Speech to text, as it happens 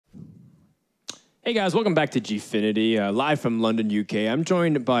Hey guys, welcome back to Gfinity, live from London, UK. I'm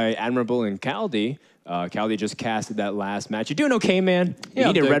joined by Admirable and Caldi. Caldi just casted that last match. You doing okay, man? Yeah,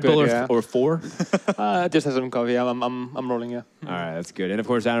 you need a Red Bull or four? Just have some coffee. I'm rolling, yeah. All right, that's good. And of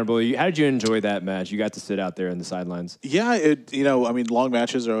course, Admirable, how did you enjoy that match? You got to sit out there in the sidelines. Yeah, long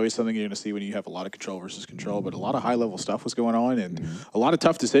matches are always something you're going to see when you have a lot of control versus control, but a lot of high-level stuff was going on, and a lot of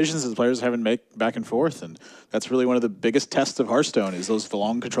tough decisions that the players are having to make back and forth, and that's really one of the biggest tests of Hearthstone is those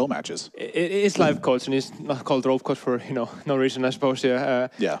long control matches. It's live coach, and he's not called rope coach for no reason, I suppose. Yeah.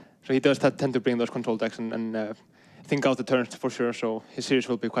 Yeah. So he does tend to bring those control decks and think out the turns for sure. So his series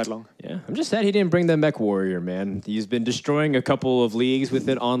will be quite long. Yeah, I'm just sad he didn't bring the Mech Warrior, man. He's been destroying a couple of leagues with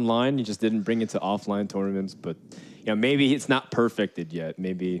it online. He just didn't bring it to offline tournaments, but. Maybe it's not perfected yet.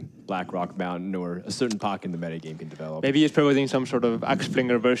 Maybe Black Rock Mountain or a certain pocket in the metagame can develop. Maybe he's providing some sort of Axe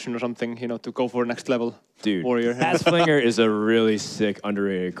Flinger version or something, to go for next level. Dude, Warrior. Axe Flinger is a really sick,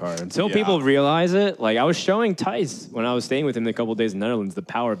 underrated card. Until people realize it, like I was showing Tice when I was staying with him a couple of days in the Netherlands, the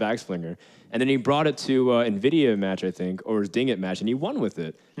power of Axe Flinger. And then he brought it to NVIDIA match, I think, or his Ding It match, and he won with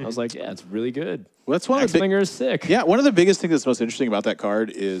it. I was like, yeah, it's really good. Well, that's one of the Flinger is sick. Yeah, one of the biggest things that's most interesting about that card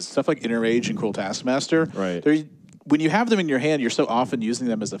is stuff like Inner Rage and Cruel Taskmaster. Right. When you have them in your hand, you're so often using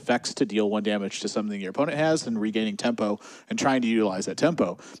them as effects to deal 1 damage to something your opponent has and regaining tempo and trying to utilize that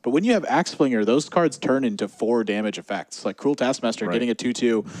tempo. But when you have Axe Flinger, those cards turn into 4 damage effects, like Cruel Taskmaster getting a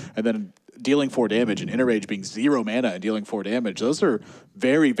 2/2 and then dealing 4 damage, and Inner Rage being 0 mana and dealing 4 damage. Those are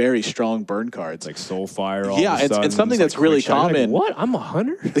very, very strong burn cards. Like Soulfire, and something that's really common. Like, what? I'm a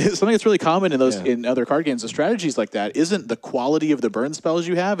hunter? Something that's really common in those in other card games, the strategies like that, isn't the quality of the burn spells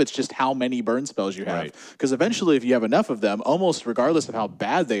you have, it's just how many burn spells you have. Because eventually, if you have enough of them, almost regardless of how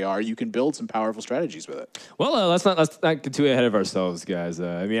bad they are, you can build some powerful strategies with it. Well, let's not get too ahead of ourselves, guys.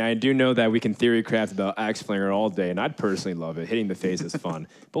 I do know that we can theory craft about Axe Flinger all day, and I'd personally love it. Hitting the face is fun.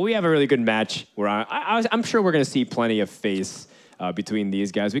 But we have a really good match where I'm sure we're going to see plenty of face between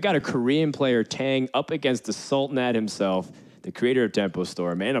these guys. We got a Korean player, Taeng, up against the Sultanad himself, the creator of Tempo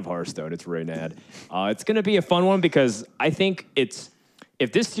Storm, man of Hearthstone. It's Reynad. It's going to be a fun one because I think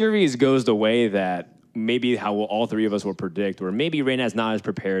if this series goes the way that maybe how all three of us will predict, or maybe Reynad's not as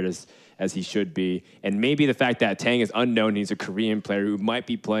prepared as he should be, and maybe the fact that Taeng is unknown, he's a Korean player who might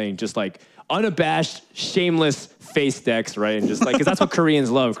be playing just like unabashed, shameless face decks, right? And just like, because that's what Koreans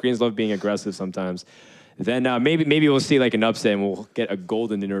love. Koreans love being aggressive sometimes. Then maybe we'll see like an upset and we'll get a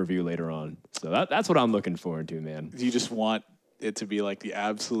golden interview later on. So that's what I'm looking forward to, man. You just want it to be like the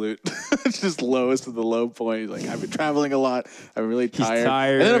absolute just lowest of the low point. Like, I've been traveling a lot. I'm really tired. He's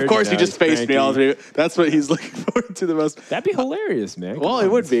tired. And then, of course, he just faced me all three. That's what he's looking forward to the most. That'd be hilarious, man. Well, it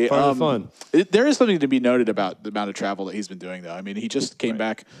would be. Part of the fun. There is something to be noted about the amount of travel that he's been doing, though. I mean, he just came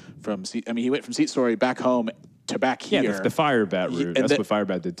back from, he went from Seat Story back home to back here. Yeah, the Firebat route. That's what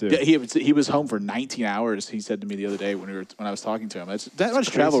Firebat did, too. Yeah, he was home for 19 hours, he said to me the other day when I was talking to him. That much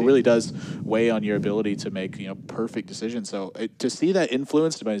travel really does weigh on your ability to make perfect decisions. So to see that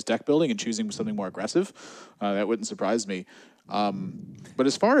influenced by his deck building and choosing something more aggressive, that wouldn't surprise me. But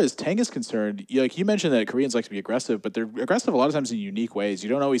as far as Taeng is concerned, like you mentioned that Koreans like to be aggressive, but they're aggressive a lot of times in unique ways. You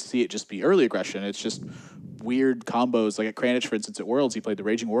don't always see it just be early aggression. It's just weird combos. Like at Kranich, for instance, at Worlds, he played the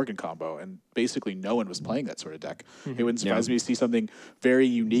Raging Worgen combo, and basically no one was playing that sort of deck. It wouldn't surprise me to see something very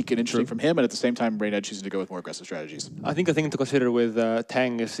unique and interesting from him, and at the same time, Reynad choosing to go with more aggressive strategies. I think a thing to consider with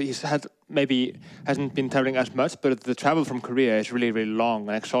Taeng is hasn't been traveling as much, but the travel from Korea is really, really long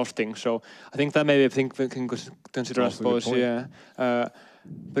and exhausting. So I think that maybe a thing we can consider, I suppose. Yeah.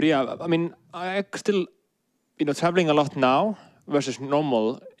 But yeah, I mean, I still, traveling a lot now versus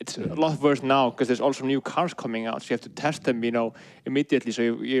normal, it's a lot worse now because there's also new cards coming out, so you have to test them, immediately.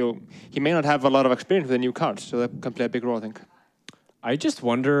 So he may not have a lot of experience with the new cards, so that can play a big role, I think. I just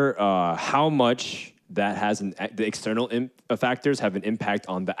wonder how much that has the external factors have an impact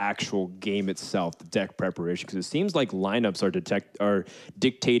on the actual game itself, the deck preparation, because it seems like lineups are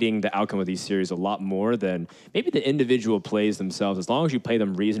dictating the outcome of these series a lot more than maybe the individual plays themselves. As long as you play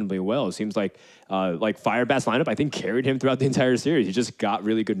them reasonably well, it seems like Firebat's lineup, I think, carried him throughout the entire series. He just got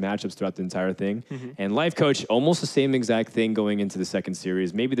really good matchups throughout the entire thing. And Life Coach, almost the same exact thing going into the second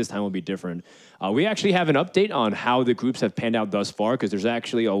series. Maybe this time will be different. We actually have an update on how the groups have panned out thus far, because there's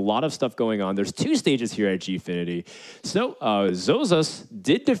actually a lot of stuff going on. There's 2 stages here at Gfinity. So Zozas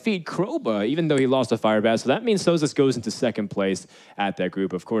did defeat Kroba, even though he lost to Firebat. So that means Zozas goes into second place at that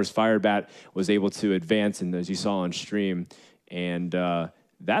group. Of course, Firebat was able to advance, and as you saw on stream, and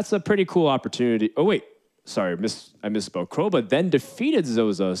that's a pretty cool opportunity. Oh wait, sorry, I misspoke. Kroba then defeated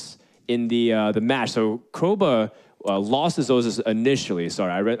Zozas in the match. So Kroba lost to Zozas initially.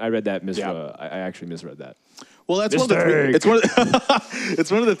 Sorry, I read that. I actually misread that. Well, that's one of the three,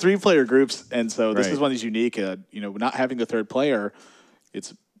 it's one of the 3-player groups, and so this is one that's unique. Not having the third player,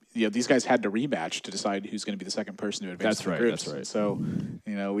 it's these guys had to rematch to decide who's going to be the second person to advance to the groups. That's right. So,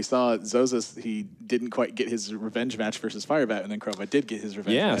 we saw Zozas, he didn't quite get his revenge match versus Firebat, and then Kroba did get his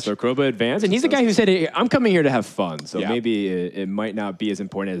revenge match. Yeah, so Kroba advanced, and he's the guy who said, hey, I'm coming here to have fun, so maybe it might not be as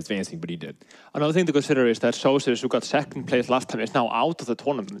important as advancing, but he did. Another thing to consider is that Zozas, who got second place last time, is now out of the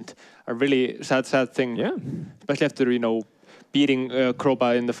tournament. A really sad thing. Yeah. Especially after, beating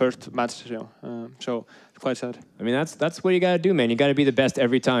Kroba in the first match. So it's quite sad. I mean, that's what you got to do, man. You got to be the best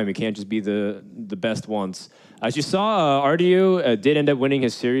every time. You can't just be the best once. As you saw, RDU did end up winning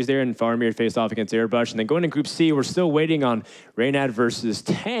his series there, and Farmir faced off against Airbrush. And then going to Group C, we're still waiting on Reynad versus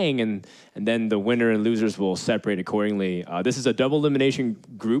Taeng, and then the winner and losers will separate accordingly. This is a double elimination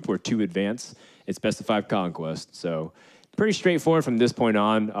group where 2 advance. It's best of 5 conquest, so pretty straightforward from this point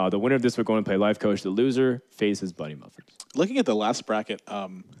on. The winner of this will go and play Life Coach. The loser faces Bunny Muffins. Looking at the last bracket,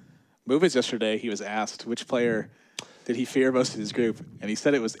 Movies yesterday, he was asked which player did he fear most in his group, and he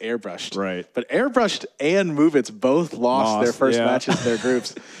said it was Airbrushed. Right. But Airbrushed and Movits both lost their first matches in their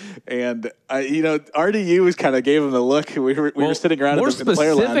groups. And, RDU was kind of gave him the look. We were sitting around in the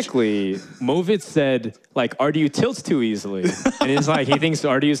player lounge. More specifically, Movits said, RDU tilts too easily. And it's like he thinks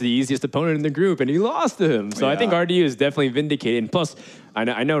RDU is the easiest opponent in the group, and he lost to him. So I think RDU is definitely vindicated. And plus,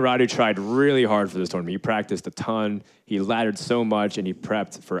 I know Radu tried really hard for this tournament. He practiced a ton. He laddered so much, and he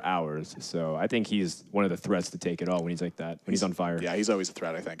prepped for hours. So I think he's one of the threats to take it all when he's like that, when he's on fire. Yeah, he's always a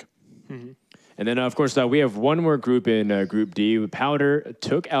threat, I think. Mm-hmm. And then, of course, we have one more group in Group D. Powder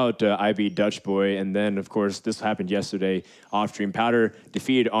took out IB Dutch Boy. And then, of course, this happened yesterday off stream. Powder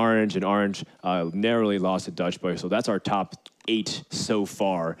defeated Orange, and Orange narrowly lost to Dutch Boy. So that's our top 8 so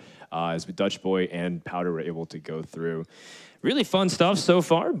far, as Dutch Boy and Powder were able to go through. Really fun stuff so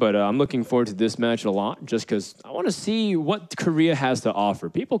far, but I'm looking forward to this match a lot just because I want to see what Korea has to offer.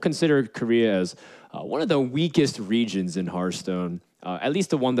 People consider Korea as one of the weakest regions in Hearthstone, at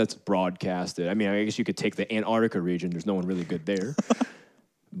least the one that's broadcasted. I mean, I guess you could take the Antarctica region. There's no one really good there.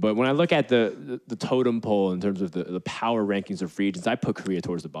 But when I look at the totem pole in terms of the power rankings of regions, I put Korea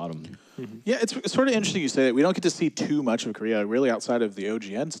towards the bottom. Mm-hmm. Yeah, it's sort of interesting you say that. We don't get to see too much of Korea, really, outside of the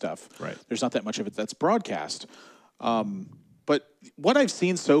OGN stuff. Right. There's not that much of it that's broadcast. But what I've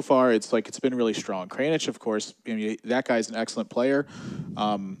seen so far, it's been really strong. Kranich, of course, that guy's an excellent player.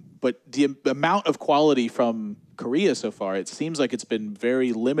 But the amount of quality from Korea so far, it seems like it's been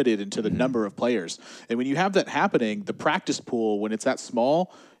very limited into the number of players. And when you have that happening, the practice pool, when it's that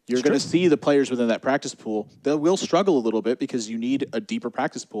small, you're going to see the players within that practice pool. They will struggle a little bit because you need a deeper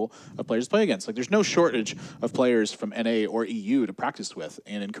practice pool of players to play against. There's no shortage of players from NA or EU to practice with.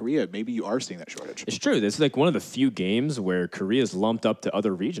 And in Korea, maybe you are seeing that shortage. It's true. This is one of the few games where Korea is lumped up to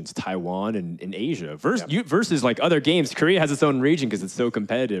other regions, Taiwan and Asia. Versus other games, Korea has its own region because it's so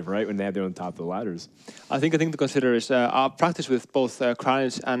competitive, right, when they have their own top of the ladders. I think to consider is our practice with both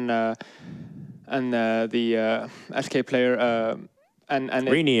Kranich and the SK player and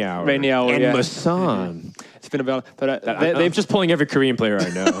Reynad and Masan. It's been a while, but they're just pulling every Korean player I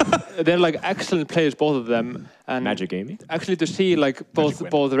know. They're excellent players, both of them. And Magic Gaming. Actually, to see both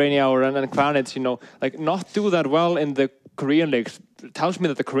Reynad and Kranich, not do that well in the Korean leagues tells me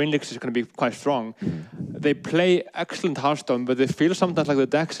that the Korean leagues is going to be quite strong. They play excellent Hearthstone, but they feel sometimes like the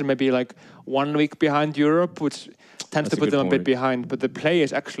decks are maybe 1 week behind Europe, which tends to put them a bit behind, but the play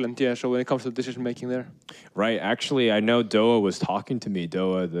is excellent, so when it comes to decision making there. Right, actually, I know Doa was talking to me,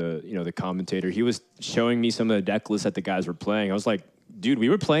 the commentator. He was showing me some of the deck lists that the guys were playing. I was like, dude, we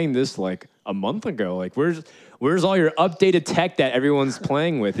were playing this a month ago. Where's all your updated tech that everyone's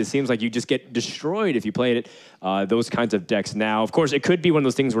playing with? It seems like you just get destroyed if you played it, those kinds of decks now. Of course, it could be one of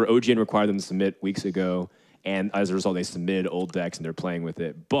those things where OGN required them to submit weeks ago, and as a result, they submitted old decks and they're playing with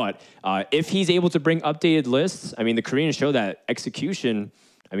it. But if he's able to bring updated lists, I mean, the Koreans show that execution.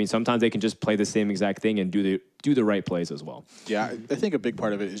 I mean, sometimes they can just play the same exact thing and do the right plays as well. Yeah, I think a big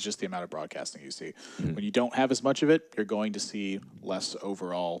part of it is just the amount of broadcasting you see. Mm-hmm. When you don't have as much of it, you're going to see less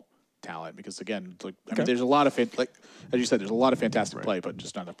overall talent because, again, I mean, there's a lot of, as you said, there's a lot of fantastic play, but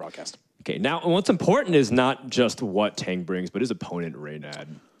just not enough broadcast. Okay, now what's important is not just what Taeng brings, but his opponent, Reynad.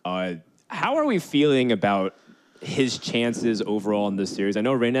 How are we feeling about his chances overall in this series? I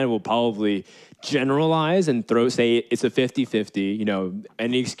know Reynad will probably generalize and say it's a 50-50,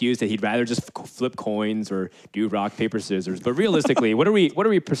 any excuse that he'd rather just flip coins or do rock, paper, scissors. But realistically, what are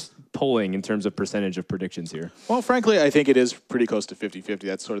we polling in terms of percentage of predictions here? Well, frankly, I think it is pretty close to 50-50.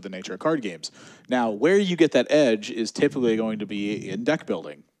 That's sort of the nature of card games. Now, where you get that edge is typically going to be in deck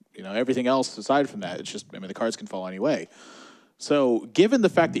building. Everything else aside from that, it's just, the cards can fall any way. So given the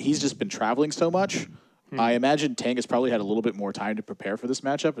fact that he's just been traveling so much, I imagine Taeng has probably had a little bit more time to prepare for this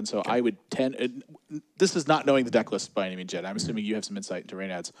matchup, and so I would tend. This is not knowing the deck list by any means yet. I'm assuming you have some insight into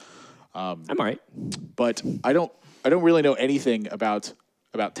Reynad's. I might. But I don't really know anything about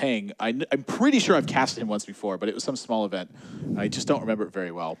Taeng. I'm pretty sure I've casted him once before, but it was some small event. I just don't remember it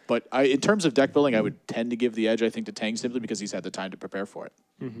very well. But in terms of deck building, I would tend to give the edge, I think, to Taeng simply because he's had the time to prepare for it.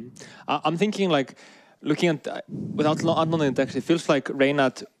 I'm thinking like looking at without knowing the decks, it feels like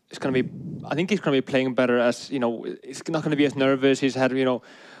Reynad is going to be. I think he's going to be playing better as he's not going to be as nervous. He's had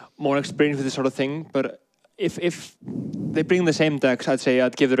more experience with this sort of thing. But if they bring the same decks, I'd say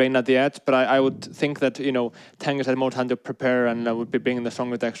I'd give the Reynad the edge. But I would think that Taeng has had more time to prepare and I would be bringing the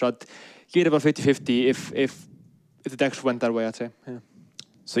stronger decks. So I'd give it about 50-50 if the decks went that way. I'd say. Yeah.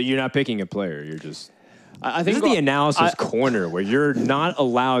 So you're not picking a player. You're just. I think this is the analysis corner where you're not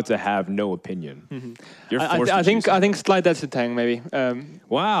allowed to have no opinion. You're forced I think slide that to Taeng maybe.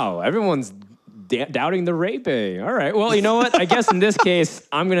 Wow, everyone's doubting the Ray-Bay. All right, well, you know what? I guess in this case,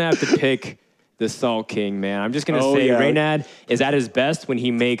 I'm going to have to pick the Salt King, man. I'm just going to say Reynad is at his best when he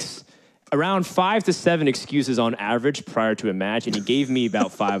makes around 5 to 7 excuses on average prior to a match, and he gave me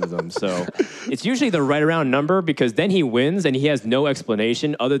about 5 of them. So it's usually the right around number because then he wins and he has no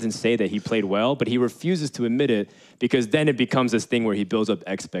explanation other than say that he played well, but he refuses to admit it because then it becomes this thing where he builds up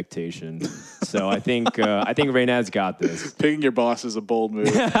expectation. So I think Reynad's got this. Picking your boss is a bold move.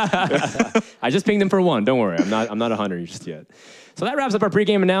 I just pinged him for 1. Don't worry, I'm not a hunter just yet. So that wraps up our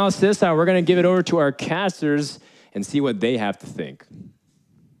pregame analysis. We're going to give it over to our casters and see what they have to think.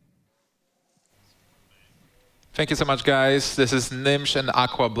 Thank you so much, guys. This is Nimsh and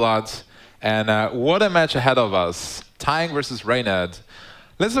Aqua Blood. And what a match ahead of us. Taeng versus Reynad.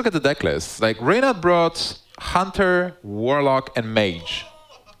 Let's look at the deck list. Like, Reynad brought Hunter, Warlock, and Mage.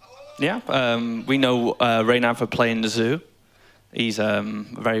 Yeah, we know Reynad for playing the Zoo. He's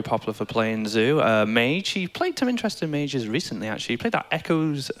very popular for playing Zoo. Mage, he played some interesting mages recently, actually. He played that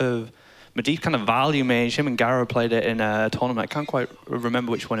Echoes of Medivh kind of value mage. Him and Gara played it in a tournament. I can't quite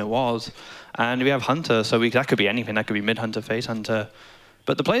remember which one it was. And we have Hunter, so that could be anything. That could be mid-Hunter, face-Hunter.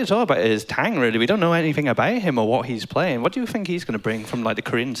 But the player to talk about is Taeng, really. We don't know anything about him or what he's playing. What do you think he's going to bring from like the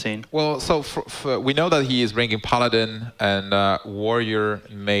Korean scene? Well, so we know that he is bringing Paladin and Warrior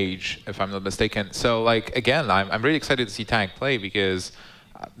Mage, if I'm not mistaken. So, like, again, I'm really excited to see Taeng play because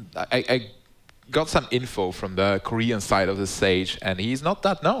I got some info from the Korean side of the stage, and he's not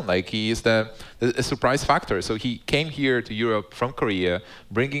that known. Like, he is a surprise factor. So he came here to Europe from Korea,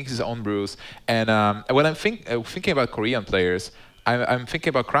 bringing his own brews. And when I'm thinking about Korean players, I'm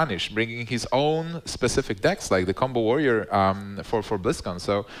thinking about Kranich bringing his own specific decks, like the Combo Warrior for BlizzCon.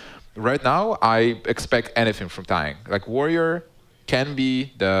 So right now, I expect anything from Taeng. Like, Warrior can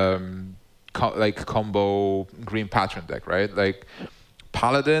be the combo Green Patron deck, right? Like,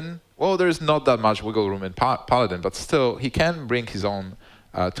 Paladin, well, there's not that much wiggle room in Paladin, but still, he can bring his own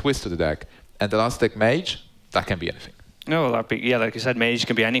twist to the deck. And the last deck, Mage, that can be anything. No, like you said, Mage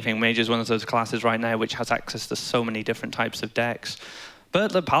can be anything. Mage is one of those classes right now which has access to so many different types of decks.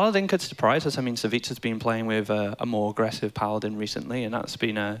 But the Paladin could surprise us. I mean, Savitsa's been playing with a more aggressive Paladin recently, and that's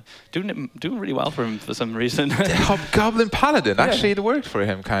been doing really well for him for some reason. Hobgoblin Paladin, actually, it worked for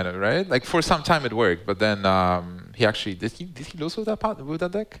him, kind of, right? Like, for some time it worked, but then he actually did he lose with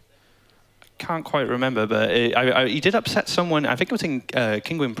that deck? Can't quite remember, but he did upset someone. I think it was in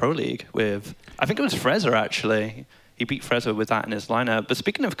Kinguin Pro League with, I think it was Frezza, actually. He beat Frezza with that in his lineup. But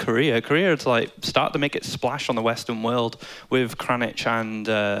speaking of Korea is like start to make it splash on the Western world with Kranich and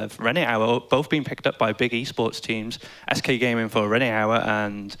Reynad both being picked up by big esports teams. SK Gaming for Reynad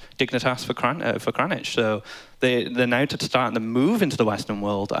and Dignitas for Kranich. So they're now starting to move into the Western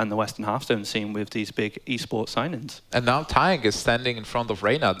world and the Western Hearthstone scene with these big esports signings. And now Taeng is standing in front of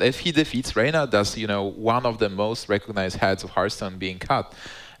Reynad. If he defeats Reynad, that's one of the most recognized heads of Hearthstone being cut.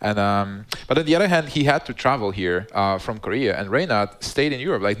 And but on the other hand, he had to travel here from Korea, and Reynad stayed in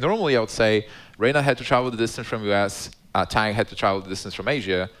Europe. Like, normally, I would say Reynad had to travel the distance from US, Taeng had to travel the distance from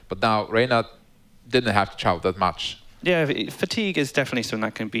Asia, but now Reynad didn't have to travel that much. Yeah, fatigue is definitely something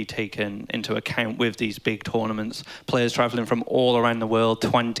that can be taken into account with these big tournaments. Players traveling from all around the world,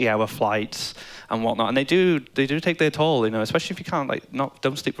 20-hour flights and whatnot, and they do take their toll. Especially if you can't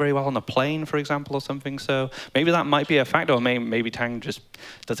don't sleep very well on a plane, for example, or something. So maybe that might be a factor. Or maybe Taeng just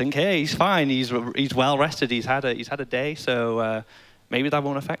doesn't care. He's fine. He's well rested. He's had a day. So maybe that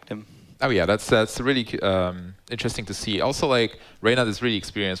won't affect him. Oh yeah, that's really interesting to see. Also, like, Reynad is really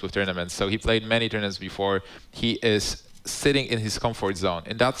experienced with tournaments, so he played many tournaments before. He is sitting in his comfort zone.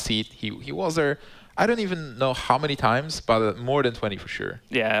 In that seat, he was there I don't even know how many times, but more than 20 for sure.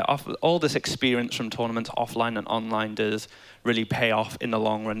 Yeah, all this experience from tournaments offline and online does really pay off in the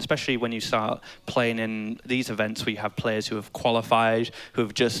long run, especially when you start playing in these events where you have players who have qualified, who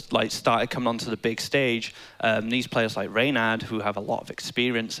have just like started coming onto the big stage. These players like Reynad, who have a lot of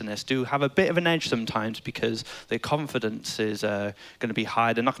experience in this, do have a bit of an edge sometimes because their confidence is going to be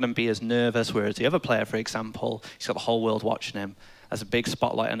high. They're not going to be as nervous, whereas the other player, for example, he's got the whole world watching him. As a big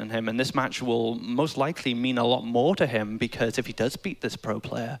spotlight on him, and this match will most likely mean a lot more to him because if he does beat this pro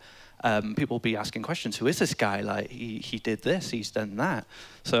player, people will be asking questions. Who is this guy? Like he did this, he's done that.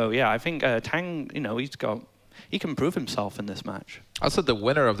 So yeah, I think Taeng, you know, he can prove himself in this match. Also, the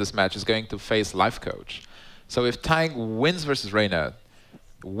winner of this match is going to face Life Coach. So if Taeng wins versus Reynad,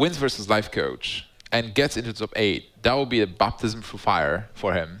 wins versus Life Coach, and gets into the top 8, that will be a baptism through fire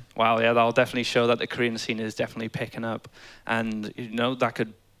for him. Wow, yeah, that'll definitely show that the Korean scene is definitely picking up. And, you know, that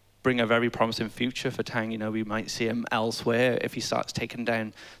could bring a very promising future for Taeng. You know, we might see him elsewhere if he starts taking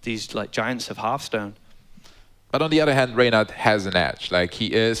down these, like, giants of Hearthstone. But on the other hand, Reynad has an edge. Like,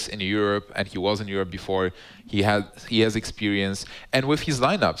 he is in Europe, and he was in Europe before. He has experience. And with his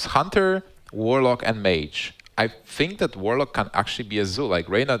lineups, Hunter, Warlock, and Mage, I think that Warlock can actually be a Zoo. Like,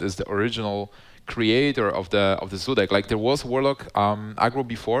 Reynad is the original creator of the Zoo deck. Like there was Warlock aggro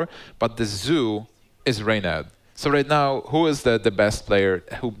before, but the Zoo is Reynad. So right now, who is the best player,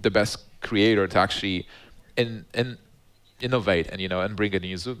 the best creator to actually innovate and and bring a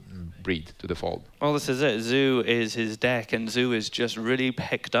new Zoo breed to the fold? Well, this is it. Zoo is his deck, and Zoo is just really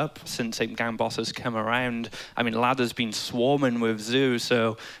picked up since Gamboss has come around. I mean, Ladder's been swarming with Zoo,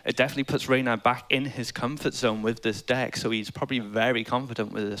 so it definitely puts Reynad back in his comfort zone with this deck. So he's probably very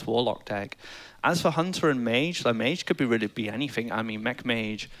confident with this Warlock deck. As for Hunter and Mage, the Mage could really be anything. I mean, Mech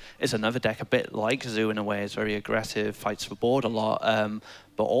Mage is another deck a bit like Zoo in a way. It's very aggressive, fights for board a lot.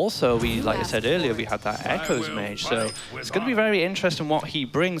 But also, like I said earlier, we had that Echoes Mage. So it's going to be very interesting what he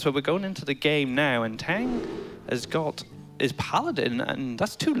brings. But we're going into the game now, and Taeng has got his Paladin, and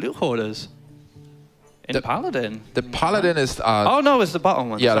that's 2 Loot Hoarders. In Paladin. The Paladin is... oh, no, it's the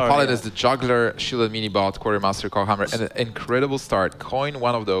bottom one. Yeah, sorry, the Paladin is the Juggler, Shielded Minibot, Quartermaster, Coghammer, and an incredible start. Coin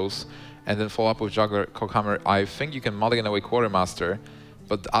one of those, and then follow up with Juggler, Coghammer. I think you can mulligan away Quartermaster,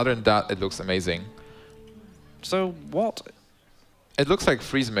 but other than that, it looks amazing. So what? It looks like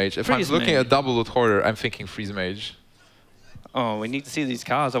Freeze Mage. If I'm looking at double Loot Hoarder, I'm thinking Freeze Mage. Oh, we need to see these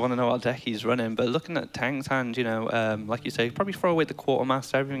cards. I want to know what deck he's running. But looking at Taeng's hand, like you say, probably throw away the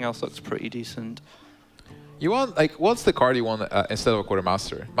Quartermaster. Everything else looks pretty decent. You want, like, what's the card you want instead of a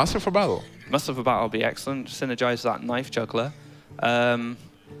Quartermaster? Master for Battle. Master for Battle would be excellent. Synergize that Knife Juggler.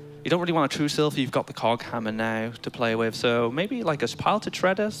 You don't really want a True Silver. You've got the Cog Hammer now to play with. So maybe like a Piloted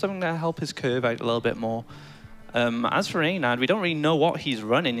Shredder, something to help his curve out a little bit more. As for Reynad, we don't really know what he's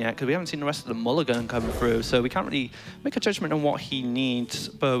running yet because we haven't seen the rest of the mulligan come through. So we can't really make a judgment on what he needs.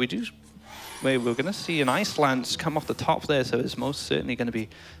 But we do. We're going to see an Ice Lance come off the top there. So it's most certainly going to be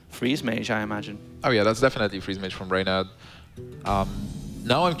Freeze Mage, I imagine. Oh yeah, that's definitely Freeze Mage from Reynad.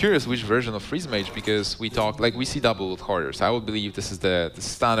 Now I'm curious which version of Freeze Mage, because we see double Loot Hoarders. I would believe this is the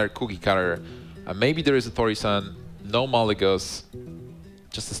standard cookie cutter. Maybe there is a Tori-san, no Mulligas,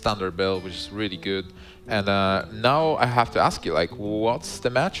 just a standard build, which is really good. And now I have to ask you, like, what's the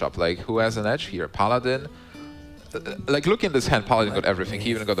matchup? Like, who has an edge here? Paladin? Like, looking at this hand, Paladin got everything. He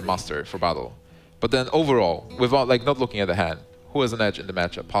even got the Master for Battle. But then overall, without not looking at the hand, who has an edge in the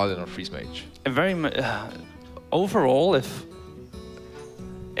matchup, Paladin or Freeze Mage? Overall, if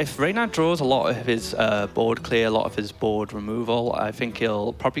Reynad draws a lot of his board clear, a lot of his board removal, I think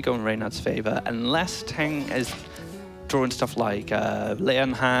he'll probably go in Reynad's favor, unless Taeng is drawing stuff like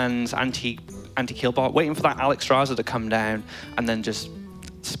Leon Hands, anti-killbot, waiting for that Alex Straza to come down, and then just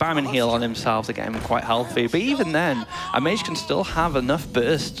spamming heal on himself to get him quite healthy. But even then, a mage can still have enough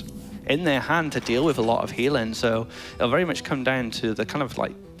burst in their hand to deal with a lot of healing, so it'll very much come down to the kind of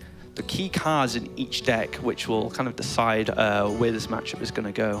like the key cards in each deck, which will kind of decide where this matchup is going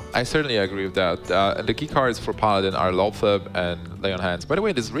to go. I certainly agree with that. And the key cards for Paladin are Lothab and Leon Hands. By the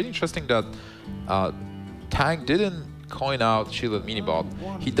way, it is really interesting that Taeng didn't coin out Shielded Minibot.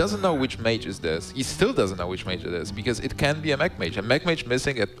 He doesn't know which mage is this. He still doesn't know which mage it is, because it can be a Mech Mage. A Mech Mage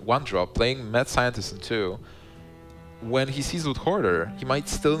missing at 1 drop, playing Mad Scientist in 2. When he sees Loot Hoarder, he might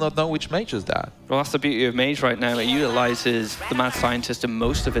still not know which mage is that. Well, that's the beauty of Mage right now. It utilizes the Mad Scientist in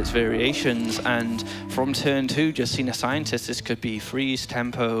most of its variations, and from turn 2, just seeing a Scientist, this could be Freeze,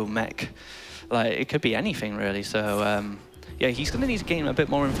 Tempo, Mech. Like, it could be anything, really. So, yeah, he's going to need to gain a bit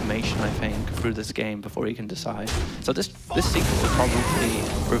more information, I think, through this game before he can decide. So this sequence will probably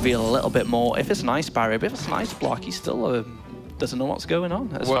reveal a little bit more. If it's an Ice Barrier, but if it's an Ice Block, he's still doesn't know what's going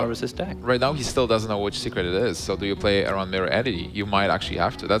on as far as his deck. Right now, he still doesn't know which secret it is. So do you play around Mirror Entity? You might actually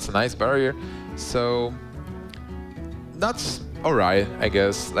have to. That's a nice barrier. So that's all right, I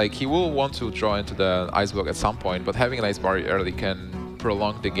guess. Like, he will want to draw into the Ice Block at some point, but having a nice barrier early can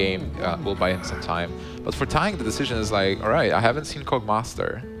prolong the game, will buy him some time. But for Taeng, the decision is like, all right, I haven't seen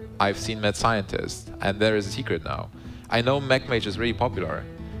Cogmaster. I've seen Mad Scientist, and there is a secret now. I know Mech Mage is really popular.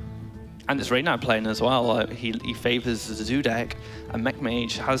 And it's Reynad playing as well. He favors the Zoo deck, and Mech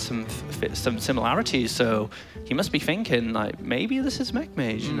Mage has some similarities. So he must be thinking like, maybe this is Mech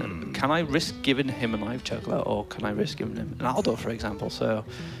Mage. You know, can I risk giving him a Live Juggler, or can I risk giving him an Aldo, for example? So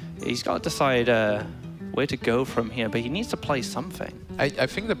he's got to decide where to go from here. But he needs to play something. I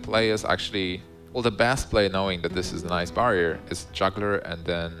think the play is actually, well, the best play, knowing that this is a nice barrier, is Juggler, and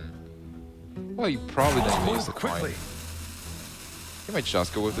then, well, you probably don't use the coin. He might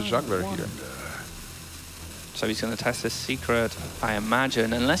just go with the Juggler here. So he's going to test this secret, I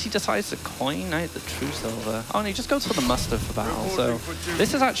imagine, unless he decides to coin out the True Silver. Oh, and he just goes for the Muster for battle. So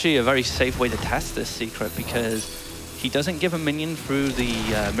this is actually a very safe way to test this secret, because he doesn't give a minion through the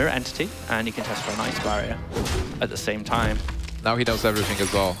Mirror Entity, and he can test for an Ice Barrier at the same time. Now he knows everything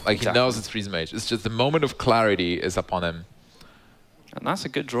as well. Like, exactly. He knows it's Freeze Mage. It's just the moment of clarity is upon him. And that's a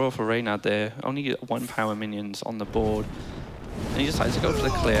good draw for Reynad there. Only 1 power minions on the board. And he decides to go for the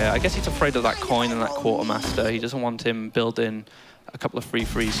clear. I guess he's afraid of that coin and that Quartermaster. He doesn't want him building a couple of free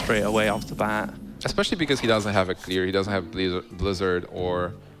frees straight away off the bat. Especially because he doesn't have a clear. He doesn't have Blizzard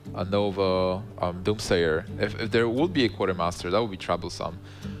or a Nova Doomsayer. If there would be a Quartermaster, that would be troublesome.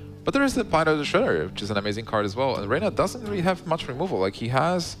 But there is the Pilot of the Shredder, which is an amazing card as well. And Reynad doesn't really have much removal. Like, he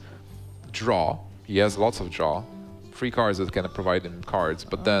has draw. He has lots of draw. 3 cards that can provide him cards,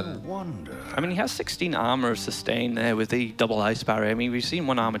 but then... I mean, he has 16 armor of sustain there with the double Ice Barrier. I mean, we've seen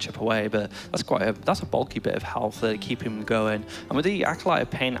 1 armor chip away, but that's a bulky bit of health to keep him going. And with the Acolyte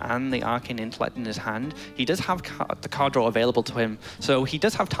of Pain and the Arcane Intellect in his hand, he does have the card draw available to him, so he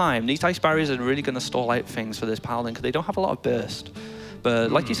does have time. These Ice Barriers are really going to stall out things for this Paladin, because they don't have a lot of burst.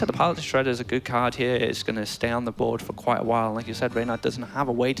 But like you said, the Pilot of the Shredder is a good card here. It's going to stay on the board for quite a while. And like you said, Reynad doesn't have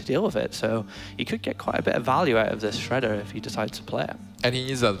a way to deal with it. So he could get quite a bit of value out of this Shredder if he decides to play it. And he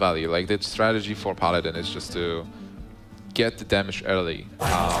needs that value. Like, the strategy for Paladin is just to get the damage early.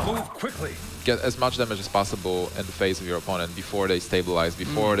 Move quickly. Get as much damage as possible in the face of your opponent before they stabilize,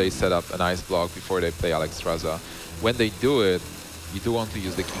 before they set up an Ice Block, before they play Alexstrasza. When they do it, you do want to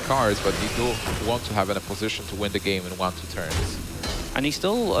use the key cards, but you do want to have in a position to win the game in 1-2 turns. And he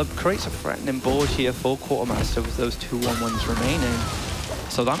still creates a threatening board here for Quartermaster with those 2 1/1s remaining.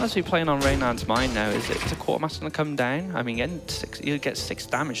 So that must be playing on Reynad's mind now. Is a Quartermaster going to come down? I mean, he'll get 6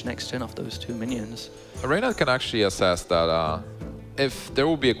 damage next turn off those 2 minions. Reynad can actually assess that if there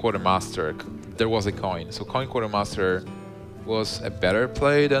will be a Quartermaster, there was a coin. So coin Quartermaster was a better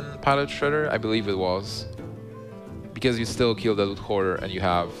play than Pilot Shredder. I believe it was. Because you still kill the Loot Hoarder and you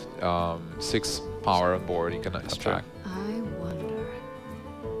have 6 power on board, you can attack.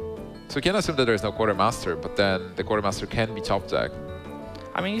 So we can assume that there's no Quartermaster, but then the Quartermaster can be top deck.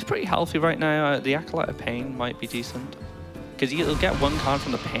 I mean, he's pretty healthy right now. The Acolyte of Pain might be decent. Because he'll get 1 card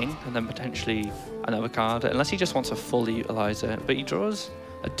from the Pain, and then potentially another card, unless he just wants to fully utilize it. But he draws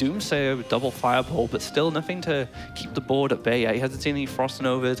a Doomsayer with double Fireball, but still nothing to keep the board at bay yet. He hasn't seen any Frost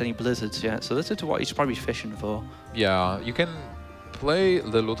Novas, any Blizzards yet, so this is what he's probably fishing for. Yeah, you can play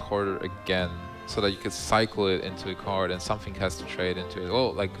the Loot Hoarder again, so that you can cycle it into a card and something has to trade into it.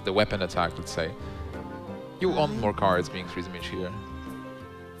 Oh, like the weapon attack, let's say. You want more cards being Freeze Mage here.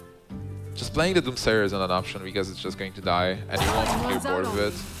 Just playing the Doomsayer isn't an option because it's just going to die and you want to clear board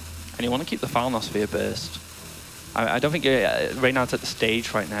with it. And you want to keep the Foulnosphere burst. I don't think Reynad's at the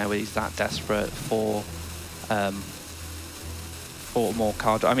stage right now where he's that desperate for more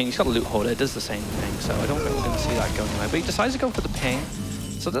card. I mean, he's got a Loot Hoarder, it does the same thing, so I don't think we're going to see that going away. But he decides to go for the Pain.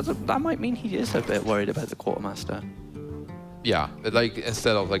 So that might mean he is a bit worried about the Quartermaster. Yeah, like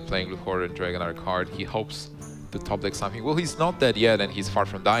instead of like playing Loot Hoarder and drawing another card, he hopes to top deck something. Well, he's not dead yet and he's far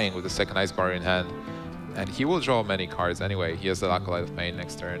from dying with the 2nd Ice Barrier in hand. And he will draw many cards anyway. He has the Acolyte of Pain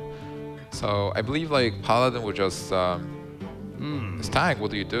next turn. So I believe like Paladin would just... His Taeng,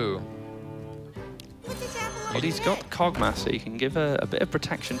 what do you do? Well, he's got Cogmaster. He can give a bit of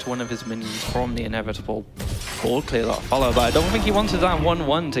protection to one of his minions from the inevitable board clear that follow, but I don't think he wanted that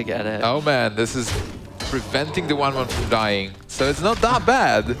 1/1 to get it. Oh man, this is preventing the 1/1 from dying. So it's not that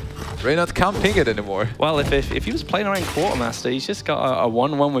bad. Reynad can't ping it anymore. Well, if he was playing around Quartermaster, he's just got a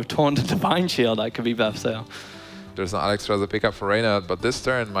 1/1 with Taunt and Divine Shield that could be buff, so. There's an Alexstrasza pickup for Reynad, but this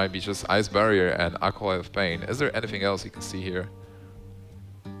turn might be just Ice Barrier and Acolyte of Pain. Is there anything else you can see here?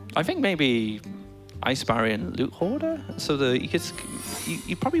 I think maybe Ice Barrier and Loot Hoarder, so that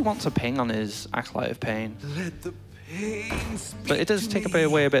you probably want to ping on his Acolyte of Pain. But it does take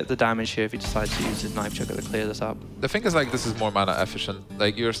away a bit of the damage here if he decides to use his Knife Chugger to clear this up. The thing is, like, this is more mana efficient.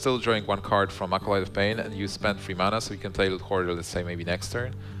 Like, you're still drawing 1 card from Acolyte of Pain, and you spend 3 mana, so you can play Loot Hoarder, let's say, maybe next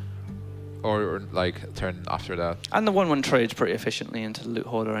turn. Or like, turn after that. And the 1/1 trades pretty efficiently into the Loot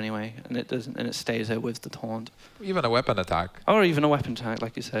Hoarder anyway, and it stays there with the taunt. Even a weapon attack. Or even a weapon attack,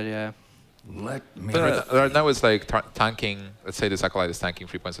 like you said, yeah. But right now it's like tanking, let's say this Acolyte is tanking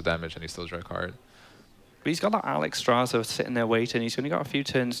 3 points of damage, and you still draw a card. But he's got that Alex Straza sitting there waiting. He's only got a few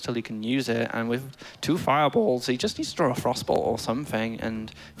turns till he can use it. And with 2 fireballs, he just needs to draw a Frostbolt or something.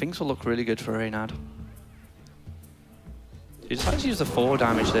 And things will look really good for Reynad. He decides to use the 4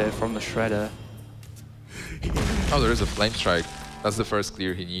 damage there from the Shredder. Oh, there is a Flame Strike. That's the first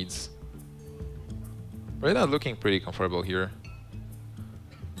clear he needs. Reynad looking pretty comfortable here.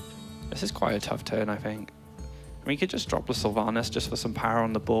 This is quite a tough turn, I think. I mean, he could just drop the Sylvanas just for some power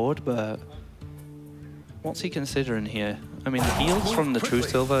on the board, but what's he considering here? I mean, the heals from the True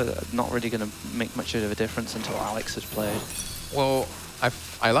Silver are not really going to make much of a difference until Alex has played. Well,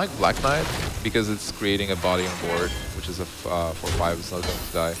 I like Black Knight because it's creating a body on board, which is a 4/5, it's not going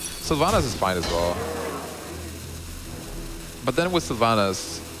to die. Sylvanas is fine as well. But then with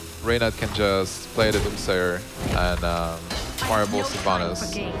Sylvanas, Reynad can just play the Doomsayer and Fireball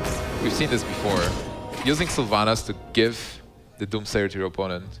Sylvanas. We've seen this before. Using Sylvanas to give the Doomsayer to your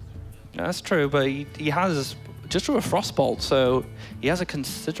opponent. That's true, but he has just drew a Frostbolt, so he has a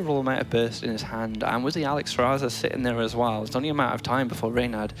considerable amount of burst in his hand. And with the Alex Straza sitting there as well, it's only a matter of time before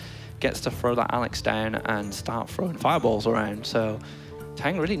Reynad gets to throw that Alex down and start throwing fireballs around. So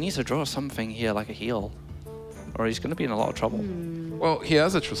Taeng really needs to draw something here, like a heal, or he's going to be in a lot of trouble. Well, he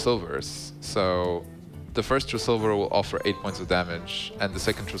has a True Silvers, so the first True Silver will offer 8 points of damage, and the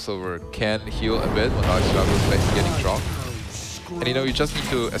second True Silver can heal a bit when Alex Straza is basically getting dropped. And you know, you just need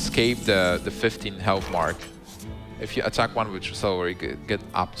to escape the 15 health mark. If you attack one with True Silver, you could get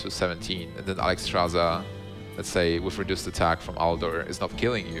up to 17, and then Alex Straza, let's say, with reduced attack from Aldor, is not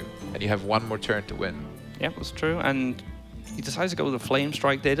killing you, and you have 1 more turn to win. Yeah, that's true, and he decides to go with a Flame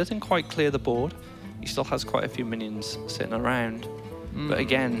Strike there. Doesn't quite clear the board. He still has quite a few minions sitting around. But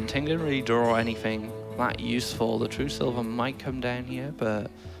again, Taeng didn't really draw anything that useful. The True Silver might come down here, but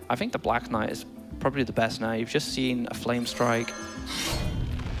I think the Black Knight is probably the best now. You've just seen a Flame Strike.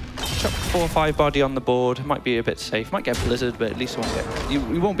 Chuck 4 or 5 body on the board. Might be a bit safe. Might get Blizzard, but at least you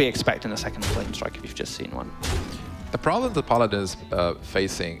won't be expecting a second Flame Strike if you've just seen one. The problem the Paladin is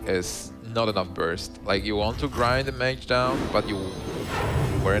facing is not enough burst. Like, you want to grind the mage down, but you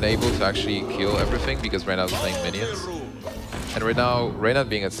weren't able to actually kill everything because Reynad was playing minions. And right now, Reynad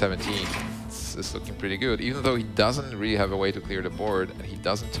being at 17 is looking pretty good, even though he doesn't really have a way to clear the board, and he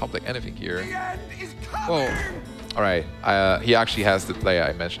doesn't top deck anything here. Well, all right, he actually has the play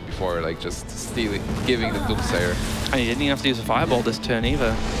I mentioned before, like just stealing, giving the Doomsayer. And he didn't even have to use a Fireball this turn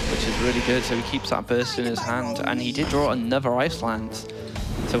either, which is really good, so he keeps that burst in his hand, and he did draw another Icelands.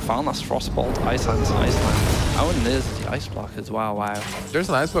 So Falnas, Frostbolt, Icelands, Icelands. Oh, and there's the Ice Block as well, wow. There's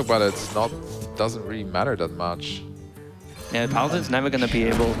an Ice Block, but it's not, doesn't really matter that much. Yeah, Paladin's never going to be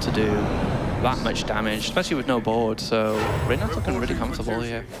able to do that much damage, especially with no board, so Reynad's looking really comfortable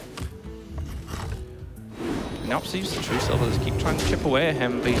here. And he opts to use the True Silver to keep trying to chip away at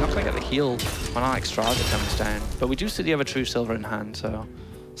him, but he's not going to get the heal when Alex Straza comes down. But we do see the other True Silver in hand, so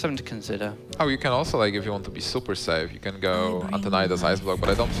something to consider. Oh, you can also, like, if you want to be super safe, you can go Antonida's Ice Block, but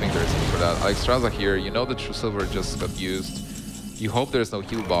I don't think there's need for that. Alex Straza here, you know the True Silver just got used. You hope there's no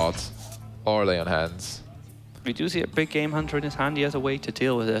heal bot or lay on hands. We do see a big Game Hunter in his hand. He has a way to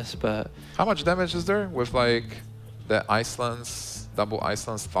deal with this, but... How much damage is there with, like, the Icelands, double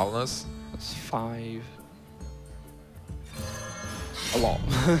Icelands Falnas? That's 5. A lot.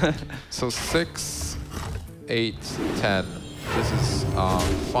 So 6, 8, 10. This is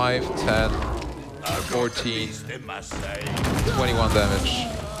 5, 10, 14, 21 damage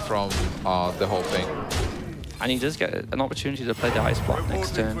from the whole thing. And he does get an opportunity to play the Ice Block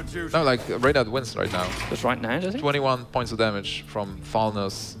next turn. No, like, Reynad wins right now. Just right now, does he? 21 points of damage from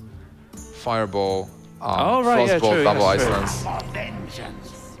Falnas, Fireball, oh, right, Frostbolt, yeah, true, double yeah, Icelands.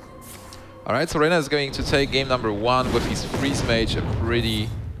 Alright, so Reynad is going to take game number 1 with his Freeze Mage, a pretty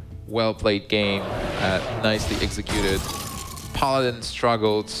well-played game, nicely executed. Paladin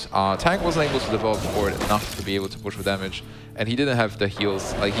struggled. Taeng wasn't able to develop the board enough to be able to push for damage, and he didn't have the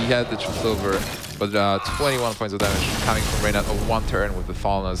heals. Like, he had the True Silver, but 21 points of damage coming from Reynad on 1 turn with the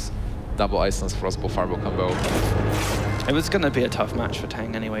Falnas, double Icelands, Frostbolt, Fireball combo. It was going to be a tough match for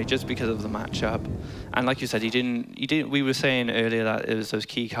Taeng anyway, just because of the matchup. And like you said, he didn't. We were saying earlier that it was those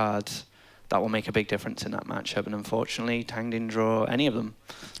key cards that will make a big difference in that matchup. And unfortunately, Taeng didn't draw any of them.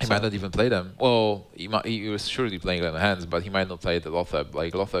 He might not even play them. Well, he was surely playing them in hands, but he might not play the Lothab.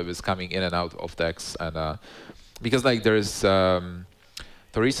 Like, Lothab is coming in and out of decks, and because like there's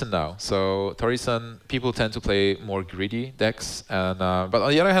Torisan now. So Torisan, people tend to play more greedy decks, and but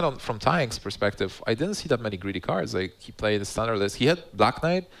on the other hand, from Taeng's perspective, I didn't see that many greedy cards. Like, he played the standard list. He had Black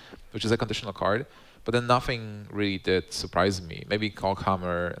Knight, which is a conditional card, but then nothing really did surprise me. Maybe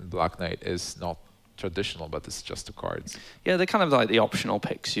Cockhammer and Black Knight is not traditional, but it's just 2 cards. Yeah, they're kind of like the optional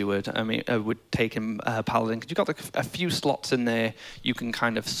picks you would, would take in Paladin, because you've got like a few slots in there you can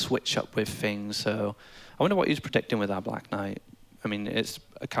kind of switch up with things. So I wonder what he's predicting with that Black Knight. I mean, it's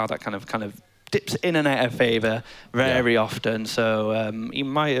a card that kind of dips in and out of favor very often. So he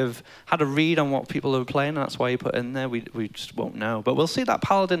might have had a read on what people are playing, and that's why he put in there. We just won't know. But we'll see that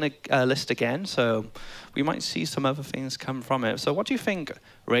Paladin list again, so we might see some other things come from it. So what do you think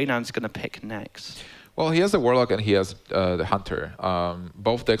Reynad's going to pick next? Well, he has the Warlock and he has the Hunter.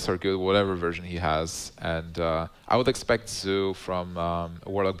 Both decks are good, whatever version he has. And I would expect Zoo from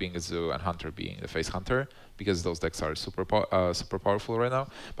Warlock being a Zoo and Hunter being the Face Hunter, because those decks are super powerful right now.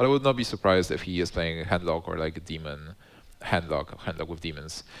 But I would not be surprised if he is playing a Handlock or like a Demon Handlock with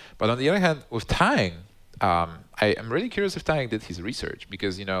Demons. But on the other hand, with Taeng, I am really curious if Taeng did his research,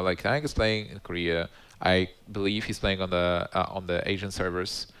 because, you know, like, Taeng is playing in Korea. I believe he's playing on the Asian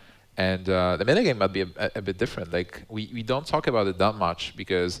servers. And the metagame might be a bit different. Like, we don't talk about it that much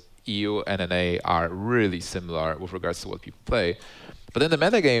because EU and NA are really similar with regards to what people play. But then the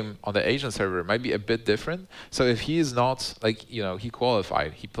metagame on the Asian server might be a bit different. So if he is not, like, you know, he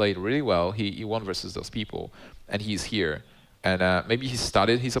qualified, he played really well, he won versus those people, and he's here. And maybe he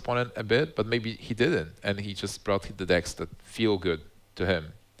studied his opponent a bit, but maybe he didn't. And he just brought the decks that feel good to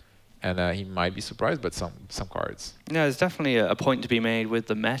him. And he might be surprised by some cards. Yeah, there's definitely a point to be made with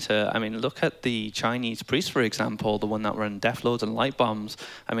the meta. I mean, look at the Chinese priest, for example, the one that ran Death Lords and Light Bombs.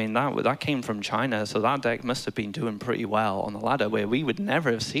 I mean, that came from China, so that deck must have been doing pretty well on the ladder, where we would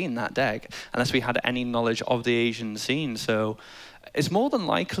never have seen that deck unless we had any knowledge of the Asian scene. So it's more than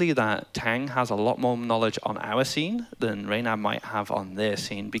likely that Taeng has a lot more knowledge on our scene than Reynad might have on their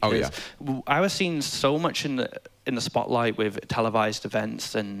scene, because our scene's so much in the spotlight with televised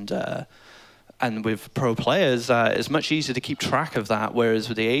events and with pro players. It's much easier to keep track of that, whereas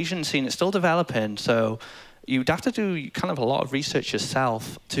with the Asian scene, it's still developing. So you'd have to do kind of a lot of research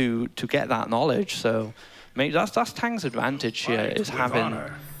yourself to get that knowledge. So maybe that's Taeng's advantage here, is having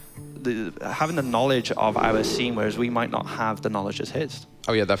the knowledge of our scene, whereas we might not have the knowledge as his.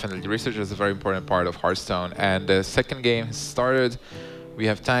 Oh yeah, definitely. Research is a very important part of Hearthstone. And the second game has started. We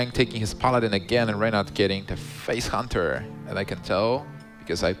have Taeng taking his Paladin again, and Reynad getting the Face Hunter. And I can tell,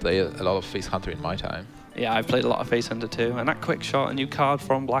 because I play a lot of Face Hunter in my time. Yeah, I've played a lot of Face Hunter too. And that Quick Shot, a new card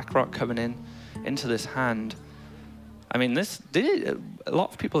from BlackRock coming into this hand. I mean, a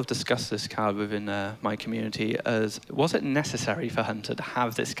lot of people have discussed this card within my community as, was it necessary for Hunter to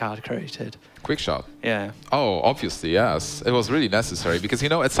have this card created? Quick Shot? Yeah. Oh, obviously, yes. It was really necessary, because, you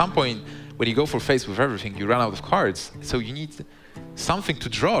know, at some point, when you go for face with everything, you run out of cards. So you need something to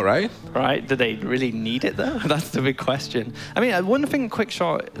draw, right? Right. Do they really need it, though? That's the big question. I mean, one thing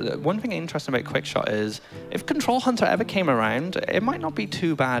interesting about Quick Shot is, if Control Hunter ever came around, it might not be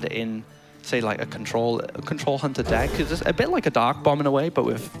too bad in, say, like a control Hunter deck. It's a bit like a Dark Bomb in a way, but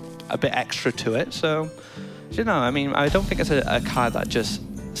with a bit extra to it. So, you know, I mean, I don't think it's a card that just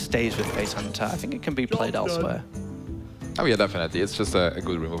stays with Face Hunter. I think it can be played elsewhere. Oh yeah, definitely. It's just a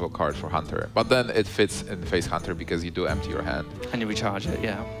good removal card for Hunter. But then it fits in Face Hunter because you do empty your hand. And you recharge it,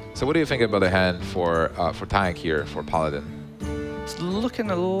 yeah. So what do you think about the hand for Taeng here for Paladin? It's looking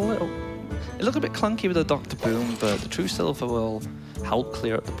a little bit clunky with the Dr. Boom, but the True Silver will help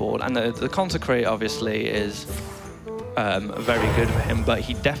clear up the board. And the Consecrate, obviously, is very good for him, but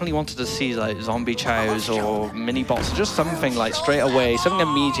he definitely wanted to see like zombie chows or mini bots, just something like straight away, something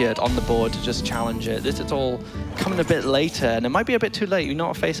immediate on the board to just challenge it. This is all coming a bit later, and it might be a bit too late. You know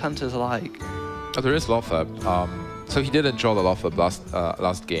what Face Hunters are like. Oh, there is Lothab. So he didn't draw the Lothab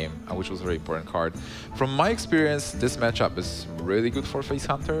last game, which was a very important card. From my experience, this matchup is really good for Face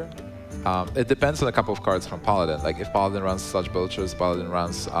Hunter. It depends on a couple of cards from Paladin. Like if Paladin runs Sludge Belchers, Paladin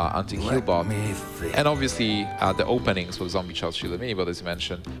runs Anti-Heal Bot. And obviously the openings with Zombie Child Shield and Minibot as you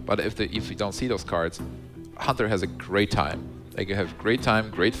mentioned. But if you don't see those cards, Hunter has a great time. Like you have great time,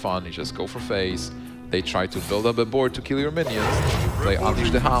 great fun, you just go for face. They try to build up a board to kill your minions. They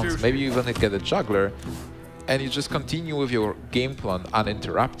unleash the hounds, maybe you even get a juggler. and you just continue with your game plan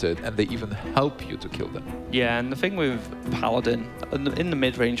uninterrupted, and they even help you to kill them. Yeah, and the thing with Paladin, in the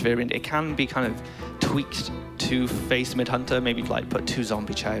mid-range variant, it can be kind of tweaked to face mid-hunter, maybe like put 2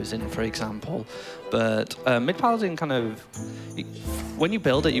 zombie chows in, for example. But mid-Paladin kind of, when you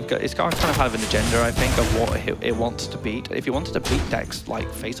build it, it's got to kind of have an agenda, I think, of what it wants to beat. If you wanted to beat decks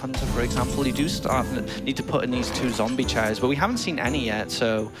like face hunter, for example, you do need to put in these 2 zombie chows, but we haven't seen any yet,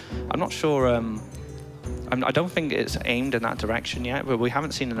 so I'm not sure. I don't think it's aimed in that direction yet, but we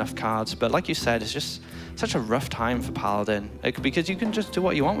haven't seen enough cards. But like you said, it's just such a rough time for Paladin, because you can just do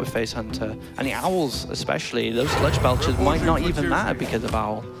what you want with Face Hunter. And the Owls especially, those Sludge Belchers might not even matter because of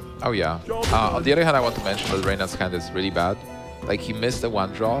Owl. Oh yeah. On the other hand, I want to mention that Reynad's hand is really bad. Like, he missed a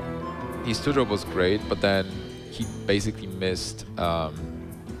 1-drop. His 2-drop was great, but then he basically missed... Alright,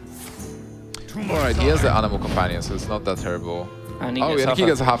 he has the Animal Companion, so it's not that terrible. And he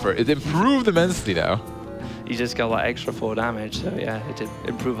gets a Huffer. It improved immensely now. You just got like extra 4 damage, so yeah, it did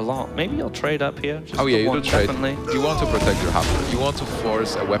improve a lot. Maybe you'll trade up here. Oh yeah, you do trade. Definitely. You want to protect your Huffer. You want to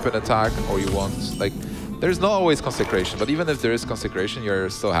force a weapon attack, or you want, like, there's not always Consecration, but even if there is Consecration, you're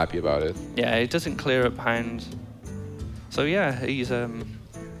still happy about it. Yeah, it doesn't clear up Hound. So yeah, he's in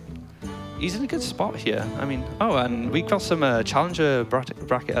a good spot here. I mean, oh, and we got some Challenger bracket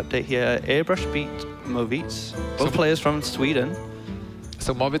update here. Airbrush beat Movits, both players from Sweden.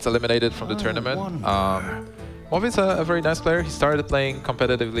 So Movits eliminated from the tournament. Movits a very nice player. He started playing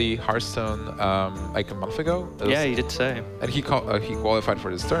competitively Hearthstone like a month ago. Yeah, he did say. And he qualified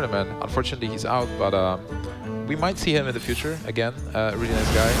for this tournament. Unfortunately, he's out, but we might see him in the future again. Really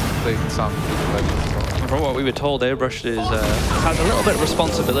nice guy. Played some From what we were told, Airbrush has a little bit of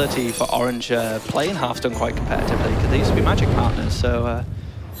responsibility for Orange playing Hearthstone quite competitively, because they used to be Magic partners. So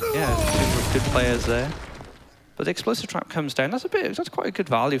yeah, 2 good players there. But the Explosive Trap comes down. That's quite a good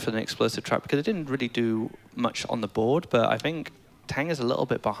value for the Explosive Trap, because it didn't really do much on the board. But I think Taeng is a little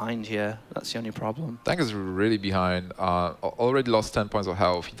bit behind here. That's the only problem. Taeng is really behind. Already lost 10 points of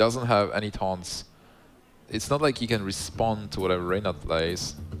health. He doesn't have any taunts. It's not like he can respond to whatever Reynad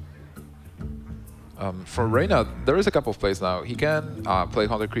plays. For Reynad, there is a couple of plays now. He can play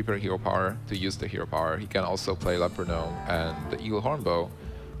Hunter Creeper Hero Power to use the Hero Power. He can also play Leper Gnome and the Eagle Hornbow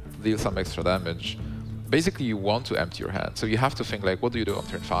to deal some extra damage. Basically, you want to empty your hand, so you have to think, like, what do you do on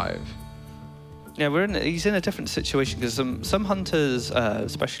turn 5? Yeah, he's in a different situation, because some hunters,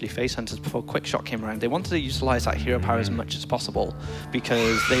 especially face hunters, before Quickshot came around, they wanted to utilize that hero power as much as possible,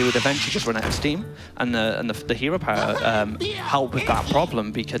 because they would eventually just run out of steam, and the hero power helped with that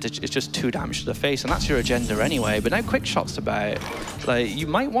problem, because it's just 2 damage to the face, and that's your agenda anyway. But now Quickshot's about, like, you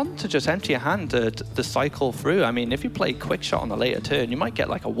might want to just empty your hand to cycle through. I mean, if you play Quickshot on the later turn, you might get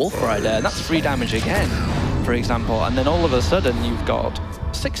like a Wolf Rider, and that's 3 damage again, for example, and then all of a sudden you've got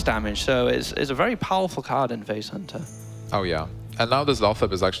 6 damage, so it's a very powerful card in Face Hunter. Oh yeah, and now this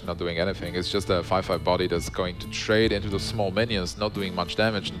Lothab is actually not doing anything. It's just a 5/5 body that's going to trade into the small minions, not doing much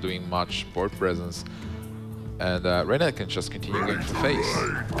damage, not doing much board presence. And Reynad can just continue going for face.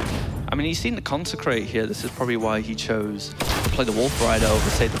 I mean, he's seen the Consecrate here. This is probably why he chose to play the Wolf Rider over,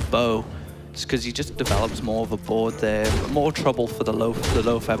 say, the Bow. It's because he just develops more of a board there, more trouble for the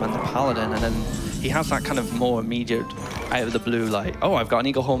Lothab and the Paladin, and then he has that kind of more immediate, out of the blue, like, oh, I've got an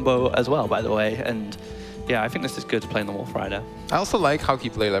Eagle Hornbow as well, by the way, and yeah, I think this is good to play in the Wolf Rider. I also like how he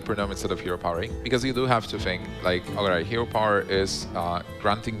played Leper Gnome instead of Hero Powering, because you do have to think, like, alright, Hero Power is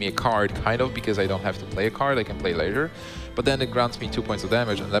granting me a card, kind of, because I don't have to play a card, I can play later, but then it grants me 2 points of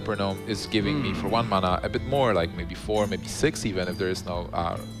damage, and Leper Gnome is giving me, for 1 mana, a bit more, like maybe 4, maybe 6 even, if there is no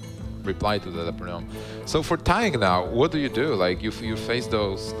reply to the Leper Gnome. So for Taeng now, what do you do? Like, you face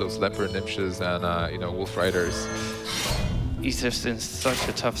those Leper Nimches and you know, Wolf Riders. He's just in such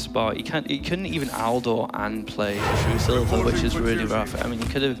a tough spot. He couldn't even Aldor and play True Silver, which is really rough. I mean, he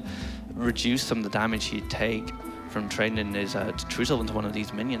could have reduced some of the damage he'd take from trading his True Silver into one of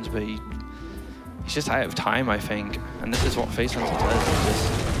these minions, but he's just out of time, I think. And this is what Face Hunter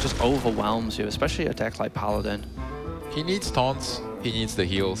does. It just overwhelms you, especially a deck like Paladin. He needs taunts, he needs the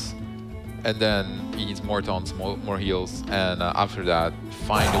heals, and then he needs more taunts, more heals, and after that,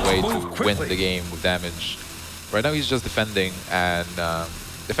 find a way to win the game with damage. Right now he's just defending, and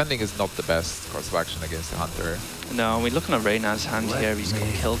defending is not the best course of action against the Hunter. No, we're looking at Reynad's hand here. He's got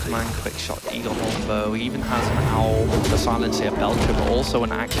Kill Command, Quickshot, Eagle Hornbow. He even has an Owl, a Silencer, Belcher, but also an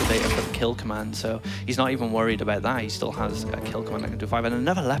Activator for the Kill Command, so he's not even worried about that. He still has a Kill Command that can do 5, and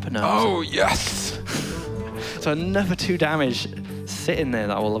another Leper Gnome. Oh, yes! So another 2 damage sitting there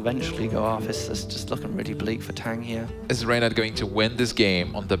that will eventually go off. It's just looking really bleak for Taeng here. Is Reynad going to win this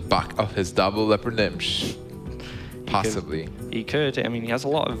game on the back of his double Leper Nimsh? Possibly. He could. I mean, he has a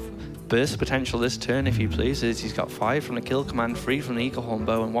lot of burst potential this turn if he pleases. He's got 5 from the kill command, 3 from the Eagle Horn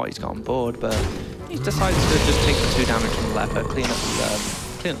Bow and what he's got on board, but he decides to just take the 2 damage from the Leopard, clean up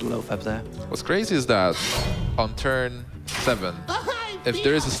the low feb there. What's crazy is that on turn 7, if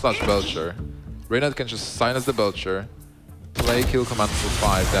there is a Sludge Belcher, Reynad can just silence the Belcher, play kill command for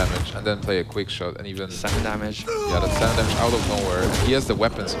 5 damage, and then play a quick shot and even 7 damage. Yeah, that's 7 damage out of nowhere. And he has the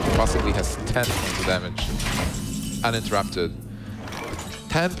weapons, so he possibly has 10 points of damage uninterrupted.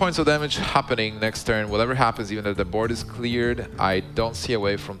 10 points of damage happening next turn. Whatever happens, even if the board is cleared, I don't see a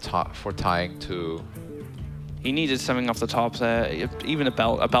way for Taeng to. He needed something off the top there. Even a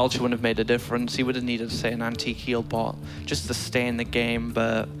Belcher wouldn't have made a difference. He would have needed, say, an antique heal bot just to stay in the game,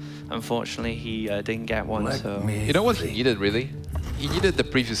 but unfortunately he didn't get one. So you know what he needed, really? He needed the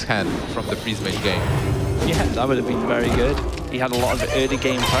previous hand from the pre-mage game. Yeah, that would have been very good. He had a lot of early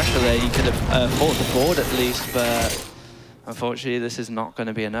game pressure there. He could have fought the board at least, but unfortunately this is not going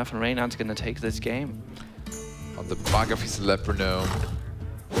to be enough, and Reynad's going to take this game. On the back of his Leper Gnome.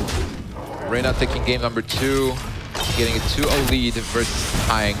 Reynad taking game number 2, getting a 2-0 lead versus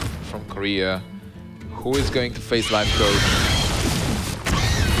Taeng from Korea. Who is going to face Life Coach?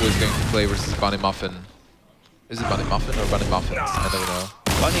 Who is going to play versus Bunny Muffin? Is it Bunny Muffin or Bunny Muffins? I never know.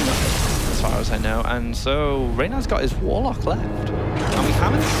 Bunny Muffin, as far as I know. And so Reynad's got his Warlock left. And we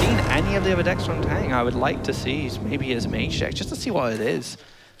haven't seen any of the other decks from Taeng. I would like to see maybe his mage deck, just to see what it is.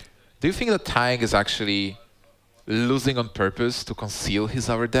 Do you think that Taeng is actually losing on purpose to conceal his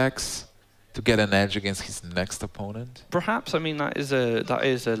other decks? To get an edge against his next opponent? Perhaps. I mean, that is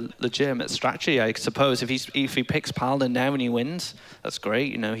a legitimate strategy, I suppose. If he picks Paladin now and he wins, that's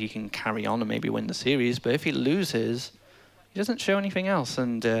great. You know, he can carry on and maybe win the series. But if he loses, he doesn't show anything else,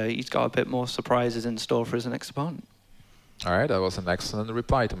 and he's got a bit more surprises in store for his next opponent. All right, that was an excellent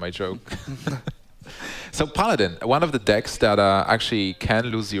reply to my joke. So Paladin, one of the decks that actually can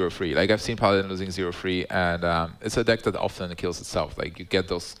lose 0-3. Like I've seen Paladin losing 0-3, and it's a deck that often kills itself. Like you get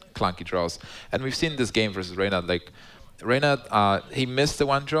those clunky draws. And we've seen this game versus Reynad. Like Reynad, he missed the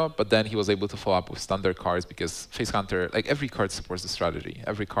 1 draw, but then he was able to follow up with standard cards because Face Counter, like every card supports the strategy.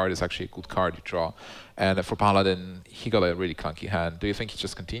 Every card is actually a good card you draw. And for Paladin, he got a really clunky hand. Do you think he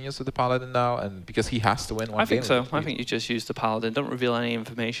just continues with the Paladin now? And because he has to win one game? I think so. I think you just use the Paladin. Don't reveal any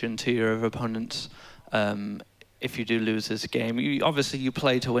information to your opponents. If you do lose this game, obviously you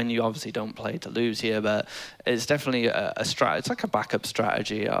play to win. You obviously don't play to lose here, but it's definitely a strat. It's like a backup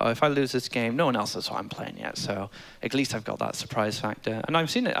strategy. If I lose this game, no one else knows what I'm playing yet, so at least I've got that surprise factor. And I've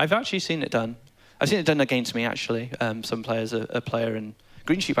seen it. I've actually seen it done. I've seen it done against me actually. Some players, a player in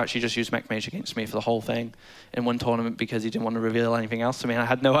Green Sheep actually just used Mech Mage against me for the whole thing in one tournament because he didn't want to reveal anything else to me. And I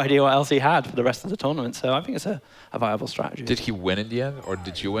had no idea what else he had for the rest of the tournament. So I think it's a viable strategy. Did he win in the end, or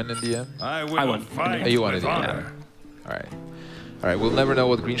did you win in the end? I won. You won in the end. Yeah. All right. All right. We'll never know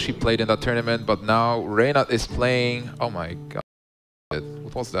what Green Sheep played in that tournament, but now Reynad is playing. Oh my God!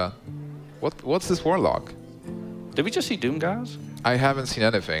 What was that? What's this Warlock? Did we just see Doomguard? I haven't seen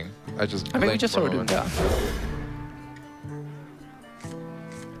anything. I think we just saw a Doomguard.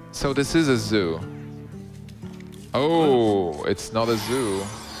 So this is a zoo. Oh, it's not a zoo.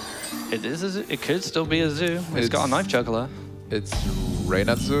 It is a zoo. It could still be a zoo. It's got a knife juggler. It's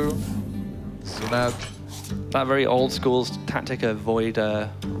Reynad Zoo. Sunad. That very old school tactic of Void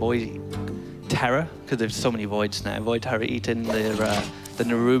Terror, because there's so many Voids now. Void Terror eating the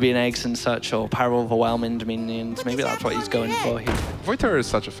Nerubian eggs and such, or Power Overwhelming Dominions. Maybe that's what he's going for here. Void Terror is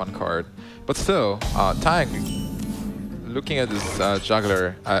such a fun card. But still, Taeng, looking at this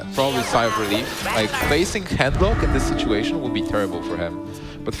juggler, probably sigh of relief. Like, facing Handlock in this situation would be terrible for him.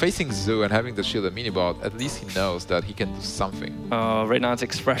 But facing Zoo and having the shielded minibot, at least he knows that he can do something. Oh, Reynad's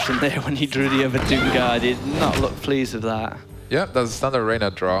expression there when he drew the other Doomguard, he did not look pleased with that. Yeah, that's a standard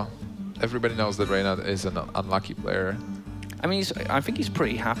Reynad draw. Everybody knows that Reynad is an unlucky player. I mean, I think he's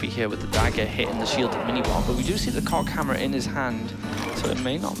pretty happy here with the dagger hitting the shielded minibot, but we do see the cock hammer in his hand, so it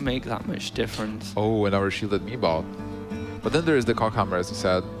may not make that much difference. Oh, and our shielded minibot. But then there is the cock hammer, as you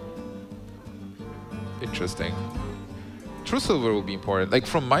said. Interesting. True Silver will be important. Like,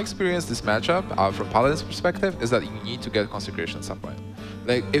 from my experience, this matchup, from Paladin's perspective, is that you need to get Consecration at some point.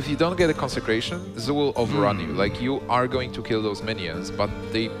 Like, if you don't get a Consecration, Zoo will overrun you. Like, you are going to kill those minions, but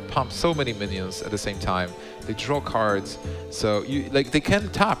they pump so many minions at the same time. They draw cards. So, they can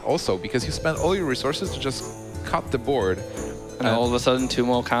tap also, because you spend all your resources to just cut the board. And all of a sudden, 2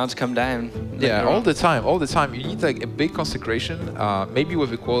 more cards come down. Yeah, all the time. You need like a big Consecration, maybe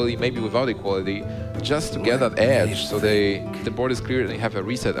with equality, maybe without equality, just to get that edge. So the board is cleared and you have a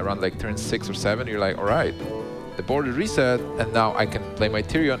reset around like turn 6 or 7. You're like, all right, the board is reset, and now I can play my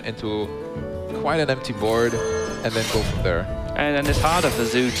Tyrion into quite an empty board and then go from there. And it's harder for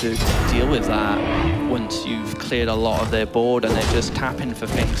Zoo to deal with that once you've cleared a lot of their board and they're just tapping for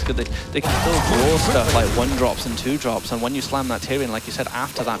things. Because they can still draw stuff like 1-drops and 2-drops. And when you slam that Tyrion, like you said,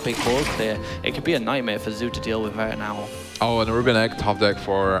 after that big board clear, it could be a nightmare for Zoo to deal with right now. Oh, and Ruben Egg top deck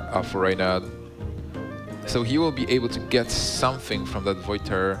for Reynad. So he will be able to get something from that Void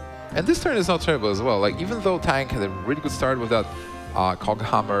Terror. And this turn is not terrible as well. Like, even though Taeng had a really good start with that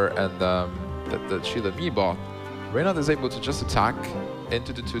Coghammer and the Shield and Me bot, Reynad is able to just attack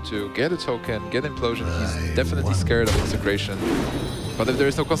into the 2-2, get a token, get Implosion. He's definitely scared of Consecration. But if there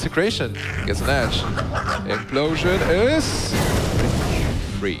is no Consecration, he gets an edge. Implosion is...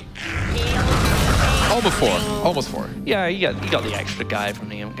 3. Almost 4. Almost 4. Yeah, you got the extra guy from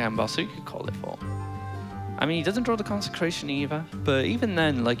the Gamble, so you could call it 4. I mean, he doesn't draw the Consecration either, but even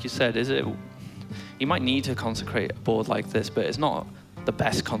then, like you said, you might need to consecrate a board like this, but it's not the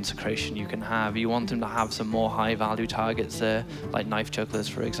best Consecration you can have. You want him to have some more high-value targets there, like Knife Jugglers,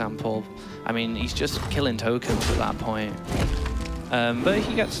 for example. I mean, he's just killing tokens at that point. But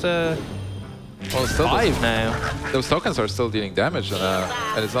he gets well, 5 now. Those tokens are still dealing damage,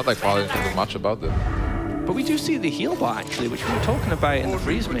 and it's not like Paladin can do much about them. But we do see the heal bot, actually, which we were talking about in the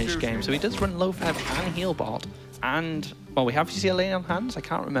Freeze Mage game. So he does run low fab and heal bot. And, well, we have CLA on hands? I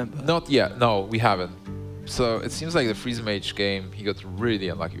can't remember. Not yet. No, we haven't. So it seems like the Freeze Mage game, he got really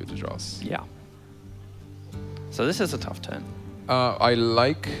unlucky with the draws. Yeah. So this is a tough turn.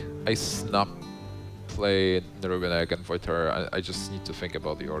 I snap play the Ruben Egg and Void Terror. I just need to think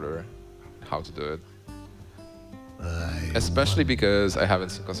about the order, how to do it. Especially because I haven't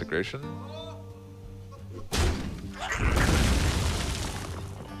seen Consecration.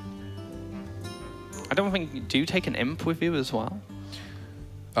 I don't think, do you take an Imp with you as well?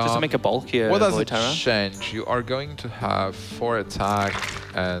 Just to make a bulkier what does Void it Terror? change? You are going to have 4 attack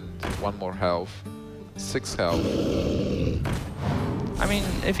and 1 more health. 6 health. I mean,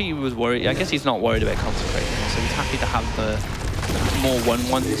 if he was worried, I guess he's not worried about Consecrating, so he's happy to have the more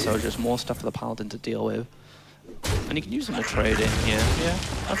 1/1, so just more stuff for the Paladin to deal with. And you can use them to trade in here. Yeah,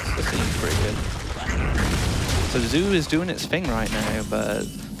 that seems pretty good. So Zoo is doing its thing right now, but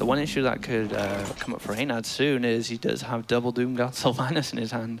the one issue that could come up for Reynad soon is he does have double Doomguard Sylvanas in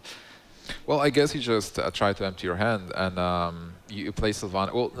his hand. Well, I guess you just try to empty your hand and you play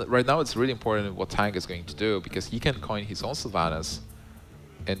Sylvanas. Well, right now it's really important what Taeng is going to do because he can coin his own Sylvanas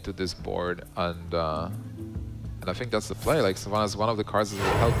into this board, and I think that's the play. Like, Sylvanas is one of the cards that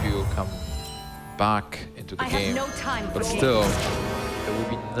will help you come back into the game. No time but still, there will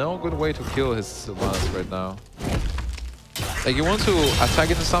be no good way to kill his Sylvanas right now. Like, you want to attack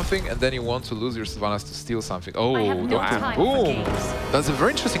into something, and then you want to lose your Sylvanas to steal something. Oh, boom! That's a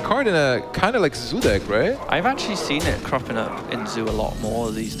very interesting card in a kind of like Zoo deck, right? I've actually seen it cropping up in Zoo a lot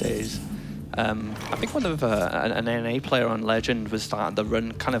more these days. I think one of an NA player on Legend was starting to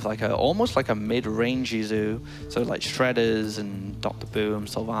run kind of like almost like a mid-rangey Zoo, so like Shredders and Dr. Boom,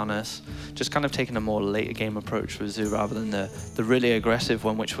 Sylvanas, just kind of taking a more later game approach with Zoo rather than the really aggressive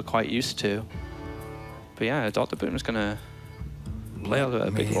one which we're quite used to. But yeah, Dr. Boom is gonna play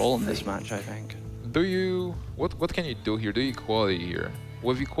a big role in this match, I think. Do you what can you do here? Do you equality here?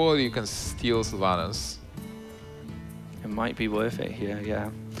 With equality, you can steal Sylvanas. It might be worth it here,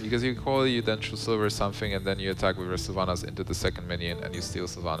 yeah. Because you equality, you then choose silver something, and then you attack with your Sylvanas into the second minion, and you steal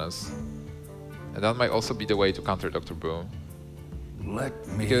Sylvanas. And that might also be the way to counter Dr. Boom.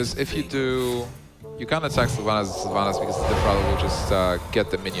 Because if you do, you can't attack Sylvanas because the Defrauder will just get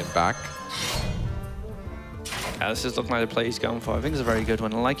the minion back. Yeah, this is looking like the play he's going for. I think it's a very good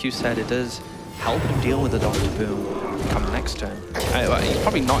one. And like you said, it does help him deal with the Dr. Boom come next turn. He's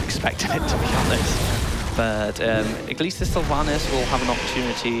probably not expecting it, to be honest. But at least this Sylvanas will have an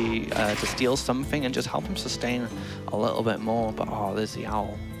opportunity to steal something and just help him sustain a little bit more. But oh, there's the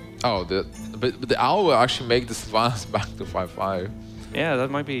Owl. Oh, but the Owl will actually make the Sylvanas back to 5/5. Yeah,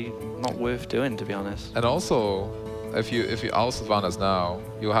 that might be not worth doing, to be honest. And also, if you Owl Sylvanas now,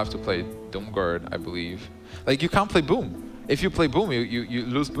 you'll have to play Doomguard, I believe. Like, you can't play Boom. If you play Boom, you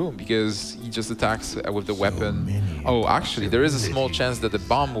lose Boom because he just attacks with the weapon. Oh, actually, there is a small chance that the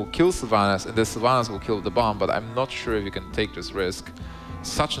bomb will kill Sylvanas and the Sylvanas will kill the bomb, but I'm not sure if you can take this risk.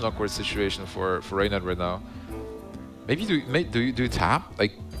 Such an awkward situation for Reynad right now. Maybe do you tap?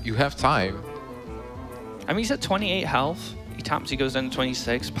 Like, you have time. I mean, he's at 28 health. He taps, he goes down to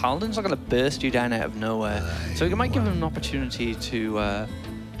 26. Paladin's not going to burst you down out of nowhere. So it might give him an opportunity to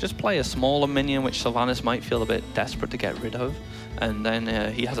just play a smaller minion, which Sylvanas might feel a bit desperate to get rid of. And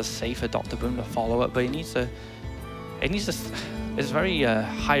then he has a safer Dr. Boom to follow it, but he needs to... It's very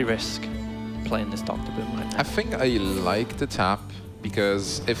high risk playing this Dr. Boom right now. I think I like the tap,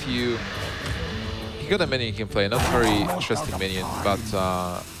 because if you got a minion he can play. Not very interesting minion, but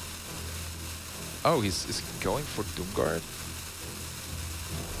oh, he's going for Doomguard.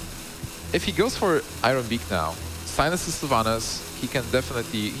 If he goes for Iron Beak now, silences Sylvanas, he can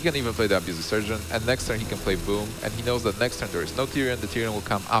even play the Abusive Surgeon, and next turn he can play Boom, and he knows that next turn there is no Tyrion, the Tyrion will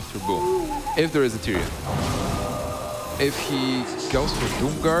come after Boom, if there is a Tyrion. If he goes for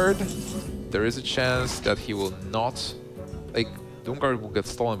Doomguard, there is a chance that he will not, like, Doomguard will get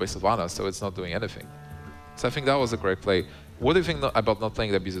stolen by Sylvanas, so it's not doing anything. So I think that was a correct play. What do you think about not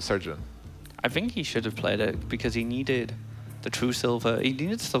playing the Abusive Surgeon? I think he should have played it because he needed the True Silver. He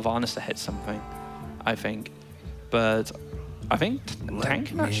needed Sylvanas to hit something, I think. But I think Taeng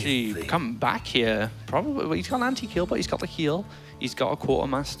can actually come back here. Probably, he's got an anti-kill, but he's got the heal. He's got a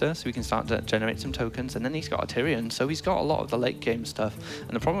Quartermaster, so he can start to generate some tokens, and then he's got a Tyrion, so he's got a lot of the late game stuff.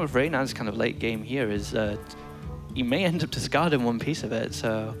 And the problem with Reynad's kind of late game here is he may end up discarding one piece of it.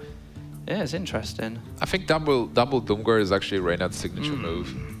 So yeah, it's interesting. I think double Doomguard is actually Reynad's signature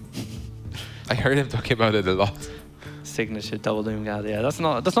move. I heard him talking about it a lot. Signature double Doomguard, yeah. That's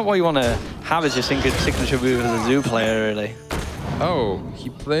not what you want to have as your signature move as a Zoo player, really. Oh, he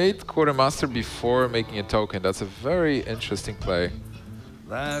played Quartermaster before making a token. That's a very interesting play.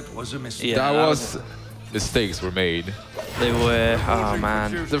 That was a mistake. Yeah, that was mistakes were made. They were. Oh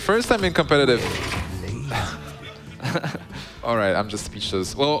man. The first time in competitive. All right, I'm just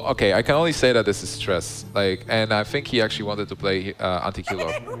speechless. Well, okay, I can only say that this is stress. Like, and I think he actually wanted to play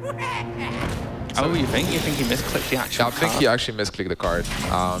anti-kilo. Oh, you think? You think he misclicked the actual I think he actually misclicked the card.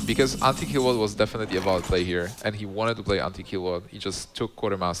 Because anti-kilo was definitely a valid play here, and he wanted to play anti-kilo. He just took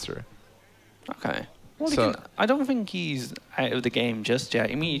Quartermaster. Okay. Well, So, I don't think he's out of the game just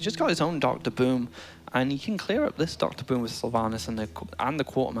yet. I mean, he just got his own Dr. Boom, and he can clear up this Dr. Boom with Sylvanas and the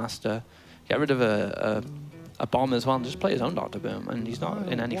Quartermaster. Get rid of a bomb as well and just play his own Dr. Boom, and he's not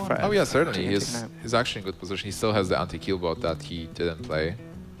in any threat. Oh yeah, certainly. He's actually in good position. He still has the anti-kill bot that he didn't play.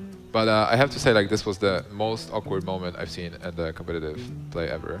 But I have to say, like, this was the most awkward moment I've seen in the competitive play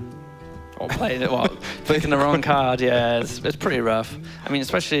ever. Or playing it, what? Picking the wrong card, yeah, it's pretty rough. I mean,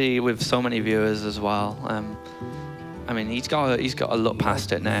 especially with so many viewers as well. I mean, he's got to look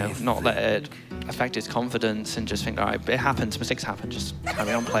past it now, not let it affect his confidence, and just think, all right, it happens, mistakes happen, just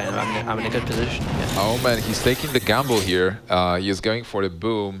carry on playing. I'm in a good position. Yeah. Oh man, he's taking the gamble here. He is going for the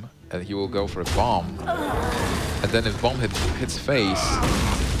boom, and he will go for a bomb. And then if bomb hits face,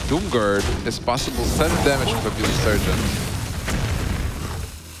 Doomguard is possible 7 damage with Abusive Surgeon.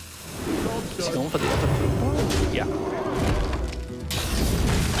 Is he going for the other boom? Yeah.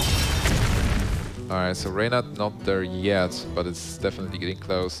 Alright, so Reynad not there yet, but it's definitely getting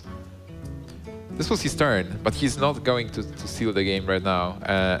close. This was his turn, but he's not going to steal the game right now.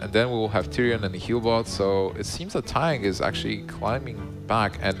 And then we will have Tyrion and the heal bot, so it seems that Taeng is actually climbing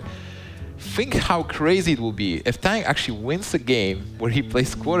back. And think how crazy it will be if Taeng actually wins a game where he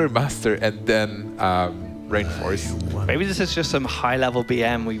plays Quartermaster and then Rainforce. Maybe this is just some high-level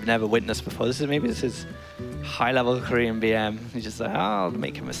BM we've never witnessed before. Maybe this is high-level Korean BM. He's just like, oh, I'll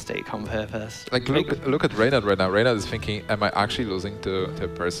make a mistake on purpose. Like, look at Reynad right now. Reynad is thinking, am I actually losing to a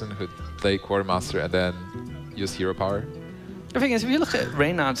person who played Quartermaster and then used hero power? The thing is, if you look at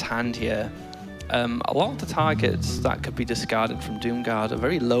Reynad's hand here, a lot of the targets that could be discarded from Doomguard are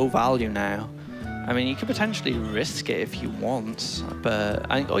very low value now. I mean, you could potentially risk it if you want, but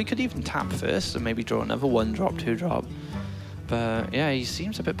or you could even tap first and maybe draw another 1-drop, 2-drop. But yeah, he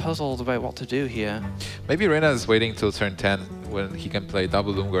seems a bit puzzled about what to do here. Maybe Reynad is waiting till turn 10 when he can play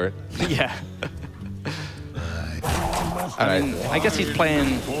double Doomguard. Yeah. I mean, I guess he's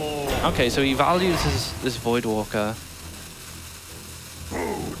playing. Okay, so he values this Voidwalker.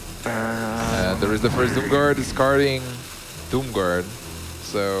 And there is the first Doomguard discarding Doomguard.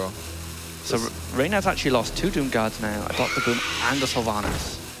 So Reynad's actually lost 2 Doomguards now, a Dr. Boom and a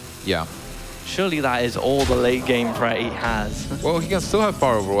Sylvanas. yeah. Surely that is all the late game threat he has. Well, he can still have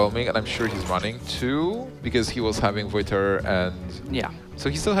power overwhelming, and I'm sure he's running 2 because he was having Void Terror, and Yeah. so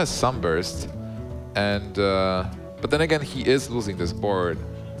he still has some burst. And but then again, he is losing this board.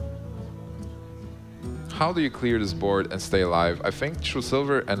 How do you clear this board and stay alive? I think True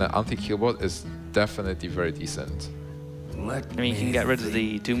Silver and an anti-kill bot is definitely very decent. I mean, you can get rid of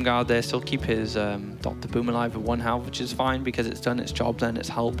the Doomguard there, still keep his Dr. Boom alive with 1 health, which is fine because it's done its job then, it's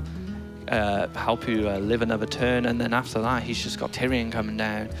help you live another turn, and then after that, he's just got Tyrion coming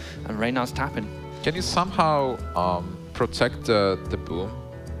down, and Reynad's tapping. Can you somehow protect the boom?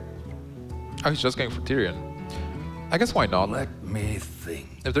 Oh, he's just going for Tyrion. I guess why not? Let me think.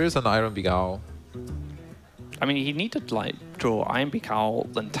 If there is an Iron Big Owl. I mean, he'd need to like draw Iron Beak Owl,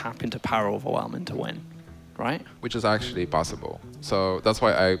 then tap into Power Overwhelming to win, right? Which is actually possible. So that's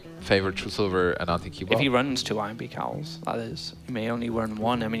why I favor True Silver and anti-Cuba. If he runs 2 Iron Beak Owls, that is. He may only run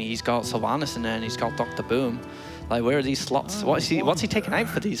 1. I mean, he's got Sylvanas in there and he's got Dr. Boom. Like, where are these slots? What's he taking out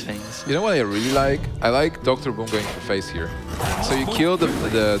for these things? You know what I really like? I like Dr. Boom going for face here. So you kill the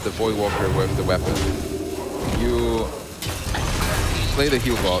Void Walker with the weapon. You play the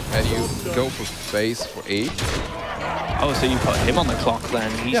heal bot and you go for face for 8. Oh, so you put him on the clock then.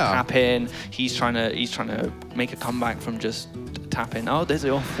 He's tapping. He's trying to make a comeback from just tapping. Oh, there's the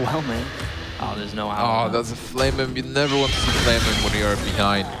overwhelming. Oh, there's no out. Oh, that's a flame him. You never want to see flame him when you're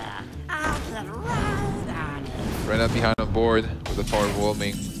behind. Reynad behind on board with the power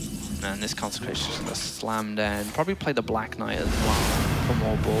overwhelming. And this consecration is just gonna slam down. Probably play the Black Knight as well for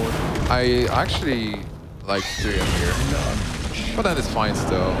more board. I actually like Tyrion here. But that is fine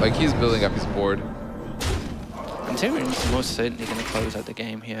still. Like, he's building up his board. And Tyrion's most certainly going to close out the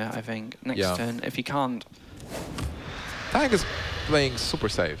game here, I think, next turn. If he can't... Taeng is playing super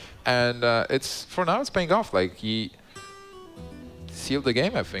safe. And it's, for now, it's paying off. Like, he sealed the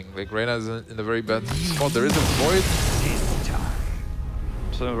game, I think. Like, Reynad is in a very bad spot. There is a Void.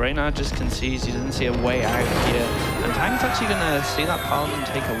 So Reynad just concedes. He doesn't see a way out here. And Taeng's actually going to see that Paladin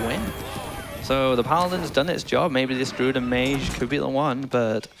take a win. So the Paladin's done its job. Maybe this Druid and Mage could be the one,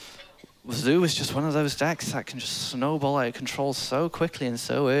 but Zoo is just one of those decks that can just snowball out of control so quickly and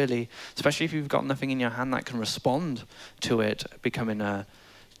so early, especially if you've got nothing in your hand that can respond to it,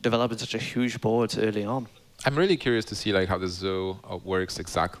 developing such a huge board early on. I'm really curious to see like how the Zoo works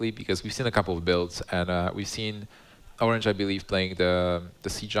exactly, because we've seen a couple of builds, and we've seen Orange, I believe, playing the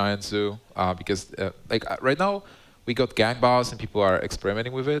Sea Giant Zoo, because right now, we got Gang Boss and people are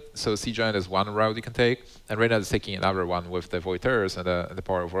experimenting with it. So Sea Giant is one route you can take, and Reynad is taking another one with the Void Terrors and the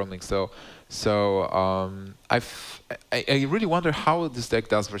Power of Roaming. So I really wonder how this deck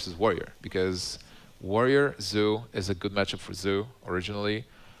does versus Warrior, because Warrior Zoo is a good matchup for Zoo originally.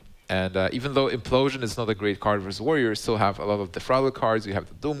 And even though Implosion is not a great card versus Warrior, you still have a lot of Defrauder cards. You have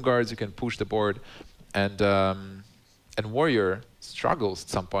the Doom guards. You can push the board, and Warrior struggles at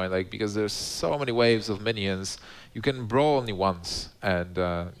some point, like, because there's so many waves of minions. You can brawl only once, and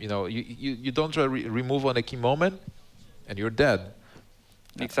you know, you don't try to remove on a key moment, and you're dead.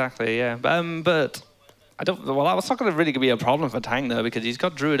 Exactly, yeah. But I don't. Well, that's not going to really be a problem for Taeng though, because he's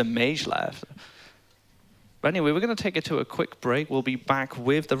got Druid and Mage left. But anyway, we're going to take it to a quick break. We'll be back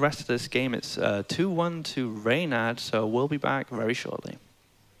with the rest of this game. It's 2-1 to Reynad, so we'll be back very shortly.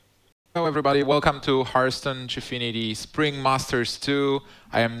 Hello everybody, welcome to Hearthstone Gfinity Spring Masters 2.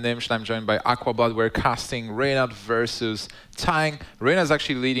 I am Nimsh and I'm joined by Aquablood. We're casting Reynad versus Taeng. Reynad is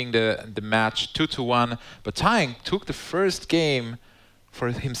actually leading the match 2-1, but Taeng took the first game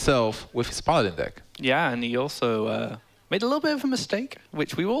for himself with his Paladin deck. Yeah, and he also made a little bit of a mistake,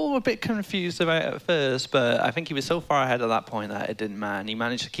 which we were all a bit confused about at first, but I think he was so far ahead at that point that it didn't matter. He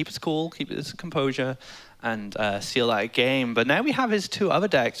managed to keep his cool, keep his composure, and seal that game. But now we have his 2 other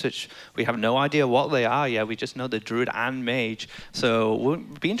decks, which we have no idea what they are yet. We just know the Druid and Mage. So we'll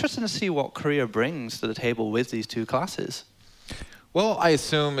be interested to see what Korea brings to the table with these 2 classes. Well, I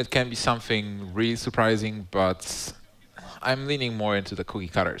assume it can be something really surprising, but I'm leaning more into the cookie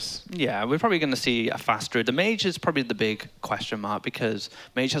cutters. Yeah, we're probably going to see a fast Druid. The Mage is probably the big question mark, because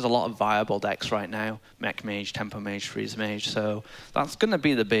Mage has a lot of viable decks right now. Mech Mage, Tempo Mage, Freeze Mage. So that's going to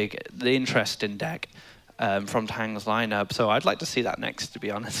be the interesting deck from Taeng's lineup. So I'd like to see that next, to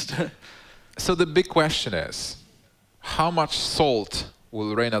be honest. So the big question is, how much salt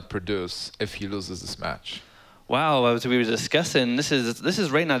will Reynad produce if he loses this match? Wow, as we were discussing, this is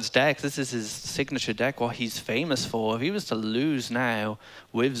Reynad's deck. This is his signature deck, what he's famous for. If he was to lose now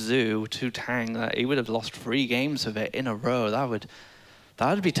with Zoo to Taeng, he would have lost 3 games of it in a row. That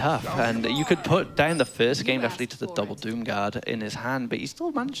would be tough. And you could put down the first game definitely to the double Doom Guard in his hand, but he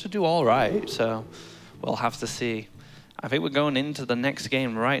still managed to do all right. So we'll have to see. I think we're going into the next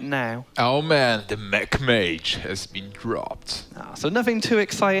game right now. Oh man, the Mech Mage has been dropped. So nothing too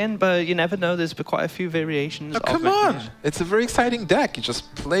exciting, but you never know. There's quite a few variations. Oh, come on! It's a very exciting deck. You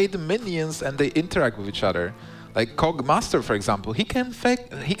just play the minions and they interact with each other. Like Cog Master, for example, he can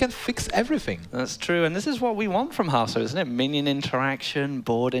fix everything. That's true, and this is what we want from Hearthstone, isn't it? Minion interaction,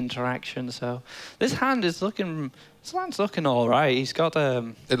 board interaction. So this hand is looking. This hand's looking all right. He's got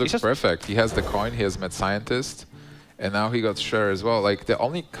It looks perfect. He has the coin. He has Mad Scientist. And now he got Share as well. Like, the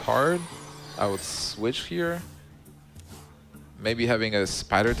only card I would switch here, maybe having a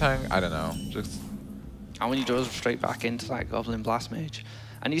Spider Taeng, I don't know. And when he goes straight back into that Goblin Blast Mage.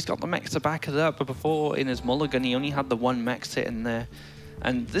 And he's got the mechs to back it up, but before in his mulligan he only had the 1 mech sitting there.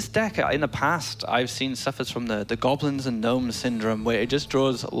 And this deck, in the past, I've seen suffers from the goblins and gnomes syndrome, where it just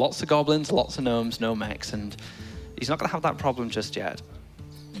draws lots of goblins, lots of gnomes, no mechs, and he's not going to have that problem just yet.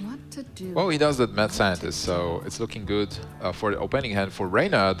 What to do? Well, he does that mad scientist, so it's looking good for the opening hand for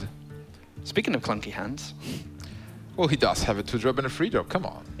Reynad. Speaking of clunky hands. Well, he does have a 2-drop and a 3-drop, come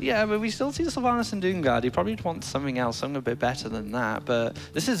on. Yeah, but we still see the Sylvanas and Doomguard. He probably wants something else, something a bit better than that. But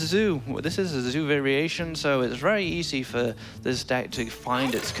this is Zoo. This is a Zoo variation, so it's very easy for this deck to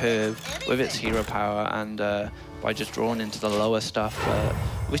find its curve with its hero power and by just drawing into the lower stuff. But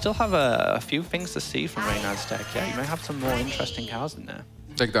we still have a few things to see from Reynad's deck. Yeah, you may have some more interesting cards in there.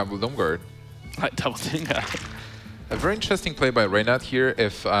 Like double Doomguard. Like double Doomguard. A very interesting play by Reynad here.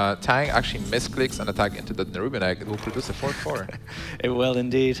 If Taeng actually misclicks an attack into the Nerubian egg, it will produce a 4/4. It will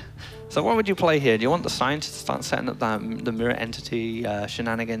indeed. So what would you play here? Do you want the Scientist to start setting up the Mirror Entity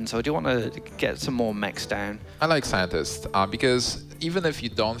shenanigans, or do you want to get some more mechs down? I like Scientist, because even if you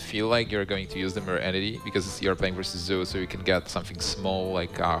don't feel like you're going to use the Mirror Entity, because you're playing versus Zoo, so you can get something small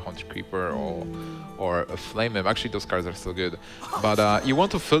like Haunted Creeper or a Flame Imp. Actually, those cards are still good. But you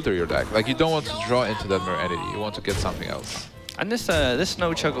want to filter your deck. Like, you don't want to draw into that Mirror Entity. You want to get something else. And this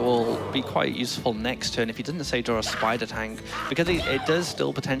Snow Chugger will be quite useful next turn if he doesn't, say, draw a Spider Tank, because it does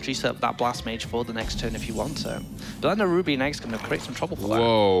still potentially set up that Blast Mage for the next turn if you want to. But then the Nerubian Egg's going to create some trouble for that.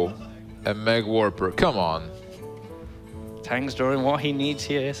 Whoa, a Meg Warper, come on. Taeng's drawing what he needs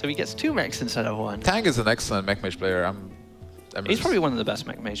here, so he gets 2 mechs instead of 1. Taeng is an excellent Mech Mage player. He's probably one of the best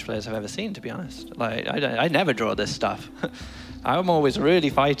Mech Mage players I've ever seen, to be honest. Like, I never draw this stuff. I'm always really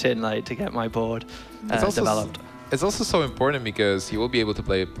fighting to get my board developed. It's also so important because he will be able to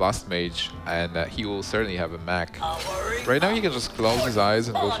play Blast Mage, and he will certainly have a mech. Right now he can just close his eyes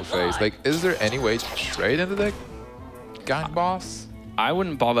and go for face. Like, is there any way to trade in the deck? Gang Boss? I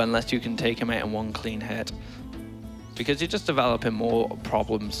wouldn't bother unless you can take him out in 1 clean hit, because you're just developing more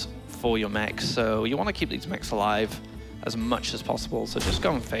problems for your mechs. So you want to keep these mechs alive as much as possible. So just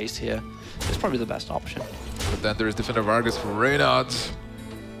go and face here. It's probably the best option. But then there's Defender Vargas for Reynad,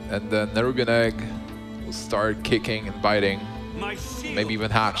 and then Nerubian Egg will start kicking and biting, maybe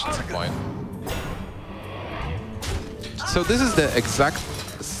even hatch at some point. So this is the exact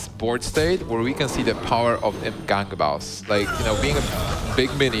board state where we can see the power of Imp Gangbos. Like, you know, being a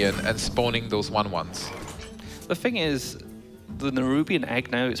big minion and spawning those 1/1s. The thing is, the Nerubian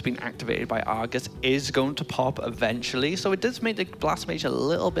Egg, now it's been activated by Argus, is going to pop eventually. So it does make the Blast Mage a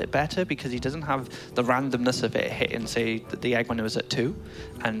little bit better because he doesn't have the randomness of it hitting, say, the egg when it was at 2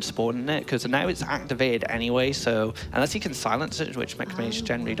 and spawning it. Because now it's activated anyway, so unless he can silence it, which Mech Mage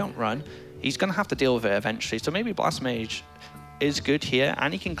generally don't run, he's going to have to deal with it eventually. So maybe Blast Mage is good here,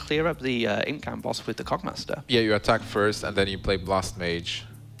 and he can clear up the Imp Gang boss with the Cogmaster. Yeah, you attack first, and then you play Blast Mage.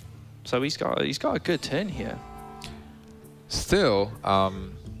 So he's got a good turn here. Still,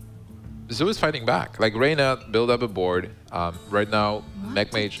 Zoo is fighting back. Like, Reynad built up a board. Right now,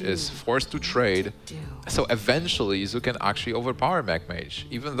 Mech Mage is forced to trade. So eventually, Zoo can actually overpower Mech Mage,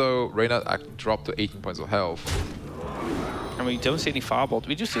 even though Reynad dropped to 18 points of health. And we don't see any fireballs.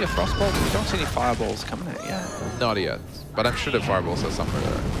 We do see a frostbolt, but we don't see any fireballs coming out yet. Not yet, but I'm sure the fireballs are somewhere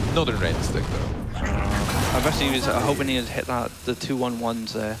there. Not in Rain Stick, though. I bet he was hoping he would hit the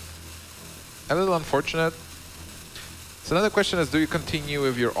 2/1/1s there. A little unfortunate. So now the question is, do you continue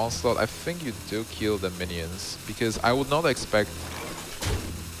with your onslaught? I think you do kill the minions, because I would not expect...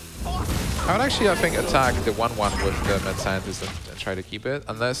 I would actually, I think, attack the 1/1 with the Mad Scientist and try to keep it,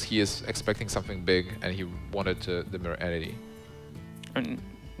 unless he is expecting something big and he wanted the Mirror Entity. And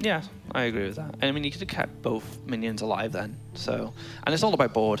yeah, I agree with that. I mean, you could have kept both minions alive then. So, and it's all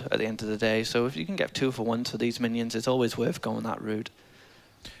about board at the end of the day. So if you can get 2 for 1 to these minions, it's always worth going that route.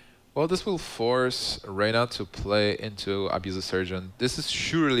 Well, this will force Reynad to play into Abuser Surgeon. This is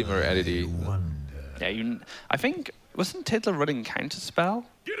surely Mirror Entity. Yeah, I think, wasn't Tiddler running Counterspell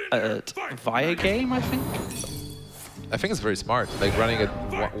via game, I think? I think it's very smart, like running it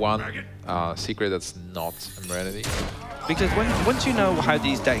one secret that's not a Mirror Entity. Because once you know how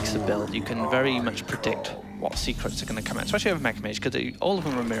these decks are built, you can very much predict what secrets are going to come out, especially with Mech Mage, because all of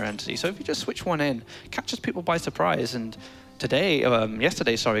them are Mirror Entity. So if you just switch one in, it catches people by surprise. And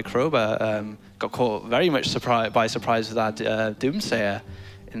yesterday, Krober got caught very much by surprise with that Doomsayer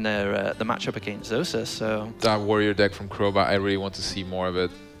in their the matchup against Zosa. So that warrior deck from Kroba, I really want to see more of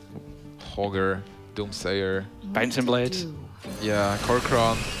it. Hogger, Doomsayer, Bouncing Blades. Yeah,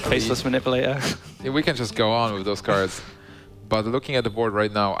 Korkron. Faceless Manipulator. Yeah, we can just go on with those cards. But looking at the board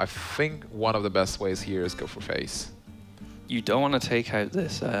right now, I think one of the best ways here is go for face. you don't want to take out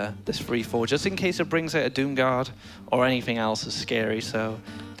this this 3/4 just in case it brings out a Doomguard or anything else is scary. So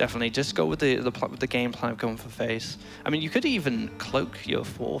definitely just go with the game plan of going for face. I mean, you could even cloak your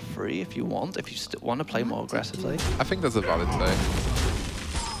 4/3 if you want, if you want to play more aggressively. I think that's a valid play.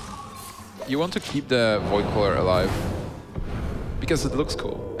 You want to keep the Void Caller alive because it looks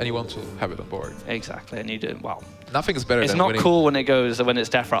cool, and you want to have it on board. Exactly, and you do well. Nothing is better it's than not winning. cool when it goes when its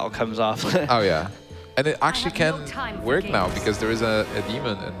Death Rattle comes off. Oh yeah, and it actually can work now because there is a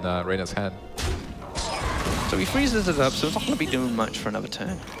demon in Reynad's hand. So he freezes it up, so it's not going to be doing much for another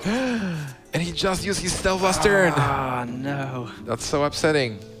turn. And he just used his stealth last turn. Ah, no. That's so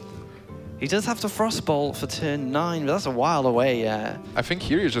upsetting. He does have to Frostbolt for turn 9, but that's a while away, yeah. I think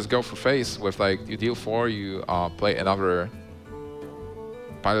here you just go for face with like, you deal 4, you play another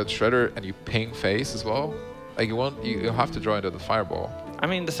Pilot Shredder, and you ping face as well. Like you have to draw into the Fireball. I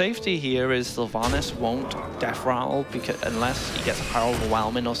mean, the safety here is Sylvanas won't Death Rattle unless he gets a Power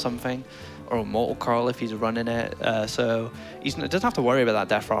Overwhelming or something, or a Mortal Coil if he's running it. So he doesn't have to worry about that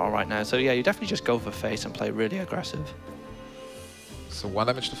Death Rattle right now. So yeah, you definitely just go for face and play really aggressive. So 1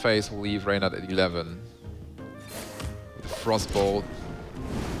 damage to face will leave Reynad at 11. With Frostbolt.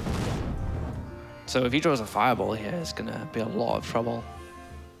 So if he draws a Fireball here, it's going to be a lot of trouble.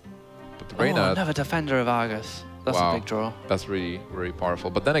 But Reynad... another Defender of Argus. That's a big draw. That's really, really powerful.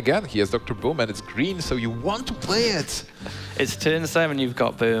 But then again, he has Dr. Boom and it's green, so you want to play it. It's turn 7, you've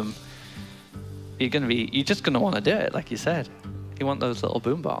got Boom. You're just gonna want to do it, like you said. You want those little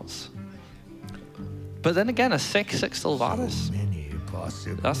boom bots. But then again, a 6/6 Sylvanas.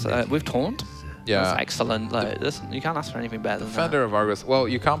 That's with taunt. Yeah, that's excellent. Like this, you can't ask for anything better than Defender of Argus. Well,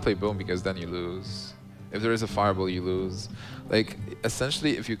 you can't play Boom because then you lose. If there is a Fireball, you lose. Like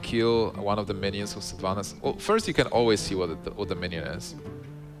essentially, if you kill one of the minions with Sylvanas, well, first you can always see what the minion is.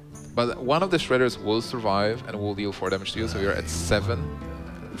 But one of the Shredders will survive and will deal 4 damage to you, so you're at 7.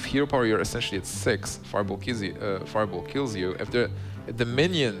 With Hero Power, you're essentially at 6. Fireball kills you. If the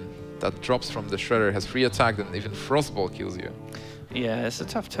minion that drops from the Shredder has free attack, then even Frostball kills you. Yeah, it's a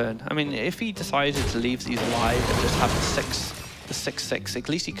tough turn. I mean, if he decided to leave these alive and just have the 6/6, at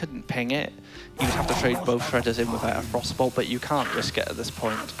least he couldn't ping it. You would have to trade both Shredders in without a Frostbolt, but you can't risk it at this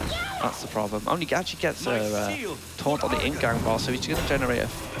point. That's the problem. Only actually gets a taunt on the Ink-Gang boss, so he's going to generate a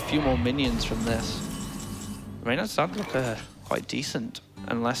few more minions from this. Reynad's starting to look quite decent,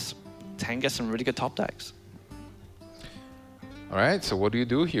 unless Taeng gets some really good top decks. All right, so what do you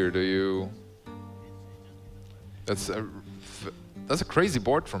do here? Do you... That's a crazy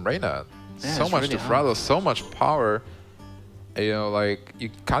board from Reynad. Yeah, so much really to throttle, so much power. You know, like, you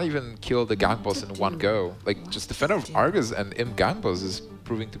can't even kill the gang boss in one go. Like, just Defender of Argus and Imp gang boss is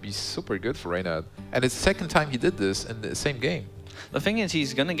proving to be super good for Reynad. And it's the second time he did this in the same game. The thing is,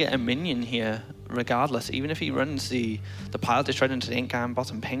 he's going to get a minion here, regardless. Even if he runs the Pilot Shredder into the Ink Gang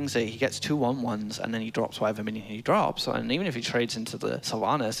bot and pings it, he gets 2 1/1s, and then he drops whatever minion he drops. And even if he trades into the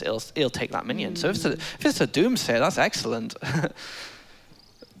Sylvanas, he'll take that minion. So if it's a Doomsayer, that's excellent.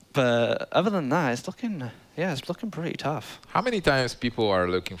 But other than that, it's looking pretty tough. How many times people are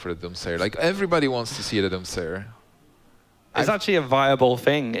looking for the Doomsayer? Like, everybody wants to see the Doomsayer. It's actually a viable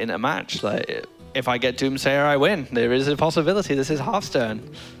thing in a match. Like, if I get Doomsayer, I win. There is a possibility. This is Hearthstone.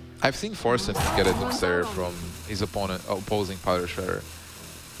 I've seen Forsen get a Doomsayer from his opposing Pilot Shredder.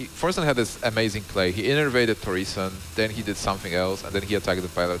 Forsen had this amazing play. He innervated Torisan, then he did something else, and then he attacked the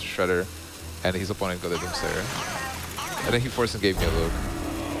Pilot Shredder, and his opponent got a Doomsayer. And then Forsen gave me a look,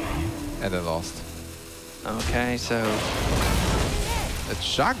 and then lost. Okay, so... A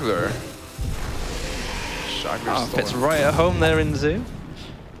Juggler. Fits right at home there in Zoo.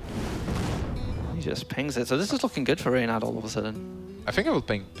 He just pings it. So this is looking good for Reynad all of a sudden. I think I will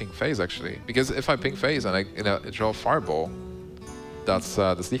ping phase actually, because if I ping phase and I draw Fireball, that's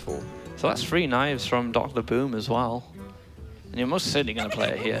default. So that's 3 knives from Dr. Boom as well. And you're most certainly going to play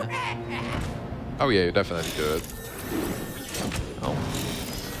it here. Oh yeah, you definitely do it. Oh,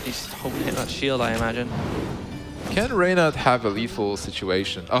 he's hoping to hit that shield, I imagine. Can Reynad have a lethal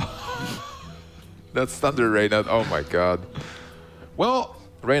situation? Oh, that's Thunder Reynad. Oh my god. Well,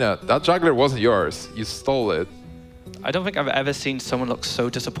 Reynad, that juggler wasn't yours. You stole it. I don't think I've ever seen someone look so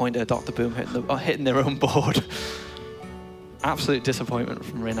disappointed at Dr. Boom hitting their own board. Absolute disappointment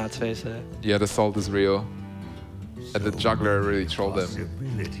from Reynad's face there. Yeah, the salt is real. And the juggler really trolled him.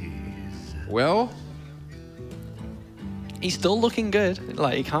 Well... He's still looking good.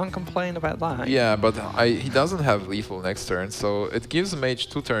 Like, he can't complain about that. Yeah, but he doesn't have lethal next turn, so it gives Mage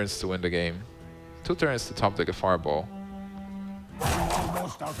 2 turns to win the game. 2 turns to top deck a Fireball.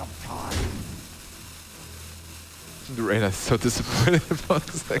 Almost out of time. Reynad's so disappointed about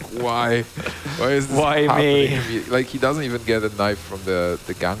this. Like, why? Why is this Why happening? me? Like, he doesn't even get a knife from the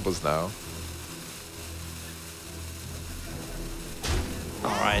gangbos now.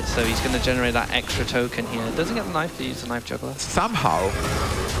 Alright, so he's going to generate that extra token here. Doesn't get the knife to use the knife juggler. Somehow,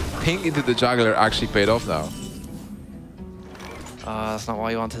 ping into the juggler actually paid off now. That's not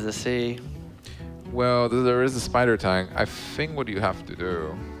what you wanted to see. Well, there is a spider tank. I think what you have to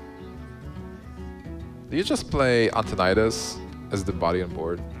do... Do you just play Antonidas as the body on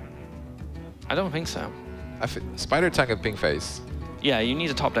board? I don't think so. Spider tank and ping face. Yeah, you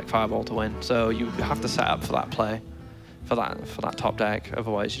need a top deck fireball to win, so you have to set up for that play. For that top deck,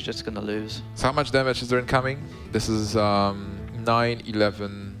 otherwise you're just going to lose. So how much damage is there incoming? This is 9,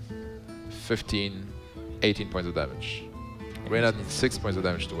 11, 15, 18 points of damage. Reynad needs 6 points of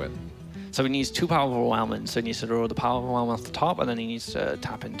damage to win. So he needs 2 power overwhelming. So he needs to draw the power overwhelm off the top, and then he needs to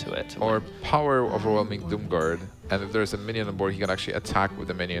tap into it. Or power overwhelming Doomguard. And if there's a minion on board, he can actually attack with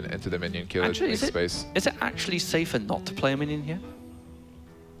the minion into the minion, kill it, make space. Is it actually safer not to play a minion here?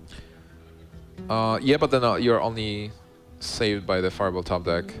 Yeah, but then you're only saved by the fireball top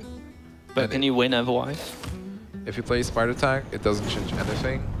deck. But and can you win otherwise? If you play Spider Tank, it doesn't change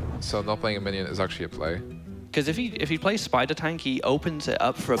anything. So not playing a minion is actually a play. Because if he plays Spider Tank, he opens it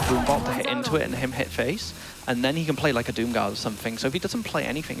up for a Boombot to hit into it and him hit face, and then he can play like a Doomguard or something. So if he doesn't play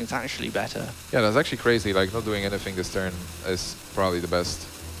anything, it's actually better. Yeah, that's actually crazy. Like, not doing anything this turn is probably the best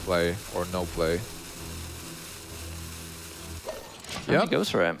play, or no play. Yeah, he goes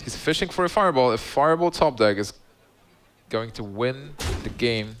for it. He's fishing for a fireball. If fireball top deck is going to win the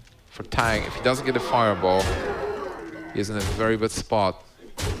game for Taeng, if he doesn't get a fireball, he is in a very bad spot.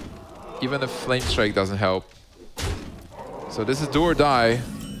 Even if Flame Strike doesn't help. So this is do or die.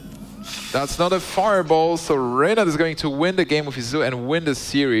 That's not a fireball, so Reynad is going to win the game with his Zoo and win the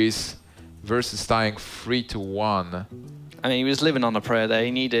series versus Taeng 3-1. I mean, he was living on a prayer there.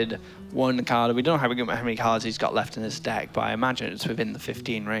 He needed one card. We don't know how many cards he's got left in his deck, but I imagine it's within the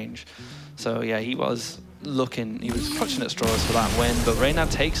 15 range. So yeah, he was clutching at straws for that win, but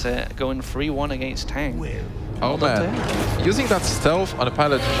Reynad takes it, going 3-1 against Taeng. Oh man, using that stealth on a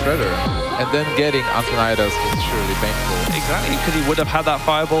pilot shredder and then getting Antonidas is surely painful. Exactly, because he would have had that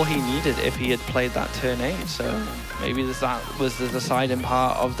fireball he needed if he had played that turn 8, so maybe that was the deciding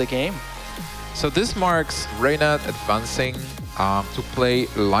part of the game. So this marks Reynad advancing to play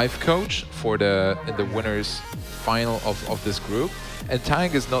Life Coach for in the winners final of this group. And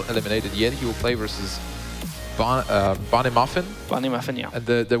Taeng is not eliminated yet, he will play versus Bonnie Muffin. Bonnie Muffin, yeah. And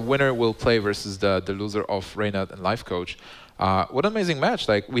the winner will play versus the loser of Reynad and Life Coach. What an amazing match.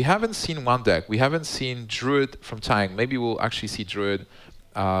 Like, we haven't seen one deck. We haven't seen Druid from Taeng. Maybe we'll actually see Druid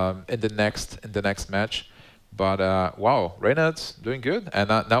in the next match. But wow, Reynad's doing good. And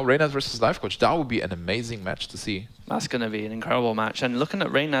now Reynad versus Life Coach. That would be an amazing match to see. That's going to be an incredible match. And looking at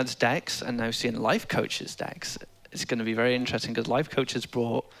Reynad's decks and now seeing Life Coach's decks, it's going to be very interesting because Life Coach has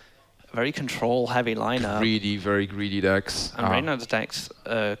brought very control-heavy lineup. Very greedy decks. And Reynad's deck's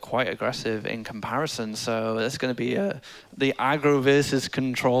quite aggressive in comparison, so it's going to be the aggro versus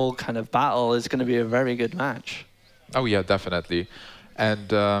control kind of battle is going to be a very good match. Oh yeah, definitely. And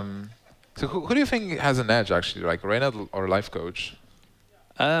so who do you think has an edge, actually, like Reynad or Life Coach?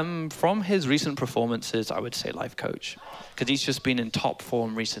 From his recent performances, I would say Life Coach, because he's just been in top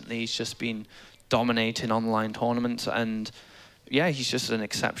form recently. He's just been dominating online tournaments, and yeah, he's just an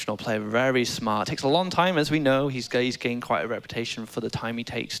exceptional player, very smart. Takes a long time, as we know. He's gained quite a reputation for the time he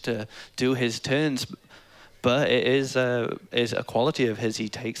takes to do his turns, but it is a quality of his. He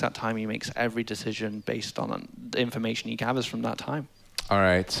takes that time. He makes every decision based on the information he gathers from that time. All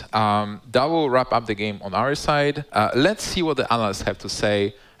right, that will wrap up the game on our side. Let's see what the analysts have to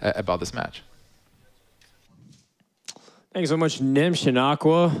say about this match. Thanks so much, Nim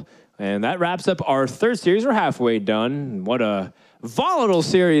Shinakwa. And that wraps up our third series. We're halfway done. What a volatile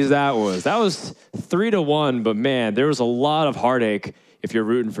series that was. That was 3-1, but man, there was a lot of heartache if you're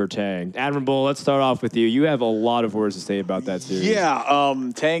rooting for Taeng. Admirable, let's start off with you. You have a lot of words to say about that series. Yeah,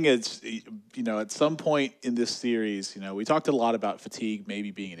 Taeng is, you know, at some point in this series, you know, we talked a lot about fatigue maybe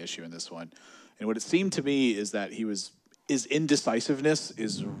being an issue in this one. And what it seemed to me is that his indecisiveness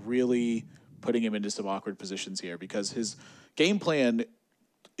is really putting him into some awkward positions here because his game plan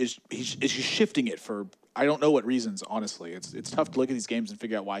he's shifting it for I don't know what reasons, honestly. It's tough to look at these games and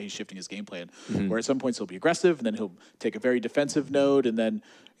figure out why he's shifting his game plan. Where at some points he'll be aggressive, and then he'll take a very defensive node, and then,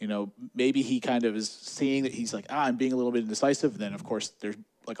 you know, maybe he kind of is seeing that he's like, I'm being a little bit indecisive, and then of course there's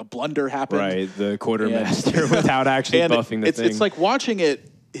like a blunder happened. Right, the quartermaster without actually buffing the thing. It's like watching it,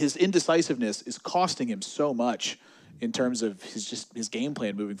 his indecisiveness is costing him so much in terms of his game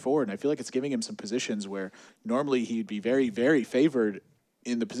plan moving forward. And I feel like it's giving him some positions where normally he'd be very, very favored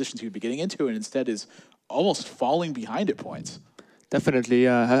in the positions he would be getting into, and instead is almost falling behind at points. Definitely,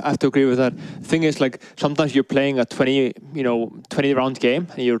 I have to agree with that. The thing is, like, sometimes you're playing a 20-round game,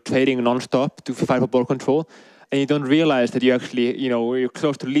 and you're trading non-stop to fight for board control, and you don't realize that you actually, you're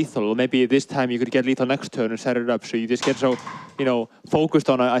close to lethal. Maybe this time you could get lethal next turn and set it up. So you just get so, focused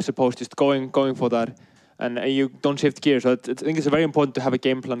on, I suppose, just going for that, and you don't shift gears. So I think it's very important to have a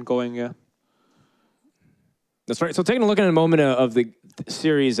game plan going. Yeah. That's right. So taking a look at a moment of the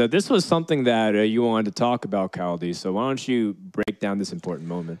series, this was something that you wanted to talk about, Kaldi. So why don't you break down this important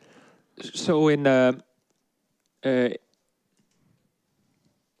moment? So in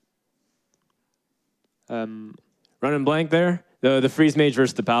running blank there, the freeze mage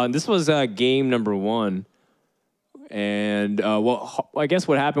versus the paladin. This was game number 1, and I guess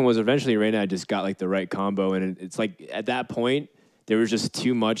what happened was eventually Reynad just got like the right combo, and it's like at that point there was just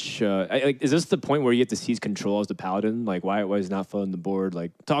too much. Is this the point where you have to seize control as the paladin? Like, why is not flooding the board?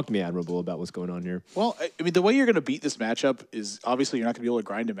 Like, talk to me, Admirable, about what's going on here. Well, I mean, the way you're going to beat this matchup is obviously you're not going to be able to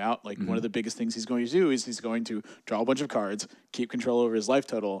grind him out. Like, one of the biggest things he's going to do is he's going to draw a bunch of cards, keep control over his life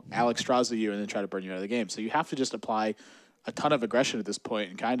total, Alex Strauss you, and then try to burn you out of the game. So you have to just apply a ton of aggression at this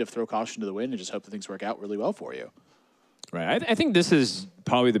point and kind of throw caution to the wind and just hope that things work out really well for you. Right. I think this is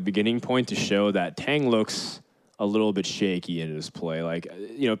probably the beginning point to show that Taeng looks a little bit shaky in his play. Like,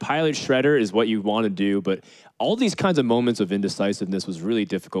 Pilot Shredder is what you want to do, but all these kinds of moments of indecisiveness was really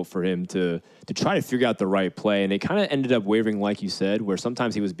difficult for him to try to figure out the right play. And it kind of ended up wavering, like you said, where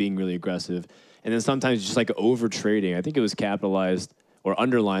sometimes he was being really aggressive, and then sometimes just like over trading. I think it was capitalized or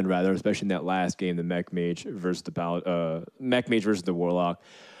underlined rather, especially in that last game, the Mech Mage versus the Mech Mage versus the Warlock.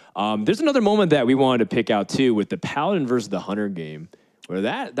 There's another moment that we wanted to pick out too with the Paladin versus the Hunter game, where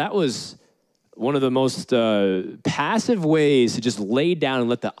that was one of the most passive ways to just lay down and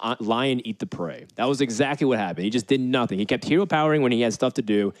let the lion eat the prey. That was exactly what happened. He just did nothing. He kept hero powering when he had stuff to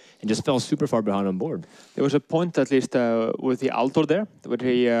do and just fell super far behind on board. There was a point, at least, with the Altor there, where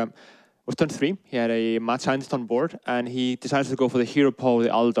he was turn 3. He had a Mad Scientist on board, and he decided to go for the hero power with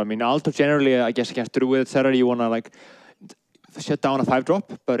the Altor. I mean, Altor generally, I guess, against Druid, etc., you want to, like, shut down a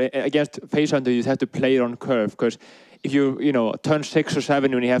 5-drop, but against Phase Hunter, you have to play it on curve, because if you turn 6 or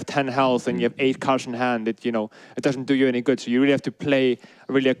 7 when you have 10 health and you have 8 cards in hand, it doesn't do you any good. So you really have to play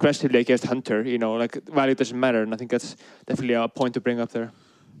really aggressively against Hunter. Like, value doesn't matter, and I think that's definitely a point to bring up there.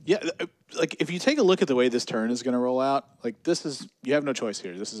 Yeah, like if you take a look at the way this turn is going to roll out, like you have no choice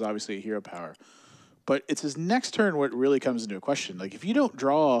here. This is obviously a hero power. But it's his next turn where it really comes into a question. Like, if you don't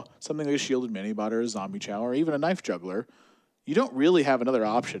draw something like a Shielded Manibot or a Zombie Chow or even a Knife Juggler, you don't really have another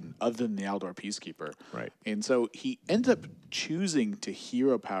option other than the Aldor Peacekeeper. Right. And so he ends up choosing to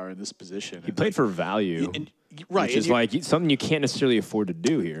hero power in this position. He played for value. Right. Which is like something you can't necessarily afford to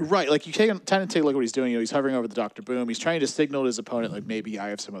do here. Right. Like, you tend to take a look at what he's doing. He's hovering over the Dr. Boom. He's trying to signal to his opponent, like, maybe I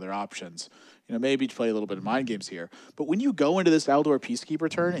have some other options. Maybe to play a little bit of mind games here. But when you go into this Aldor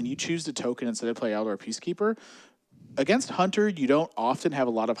Peacekeeper turn and you choose the token instead of play Aldor Peacekeeper, against Hunter, you don't often have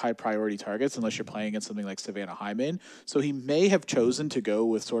a lot of high priority targets unless you're playing against something like Savannah Highmane. So he may have chosen to go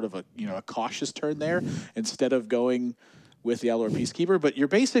with sort of a cautious turn there instead of going with the Aldor Peacekeeper, but you're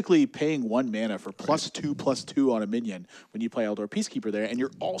basically paying 1 mana for +2/+2 on a minion when you play Aldor Peacekeeper there, and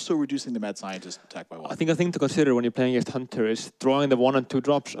you're also reducing the Mad Scientist attack by 1. I think a thing to consider when you're playing against Hunter is drawing the 1 and 2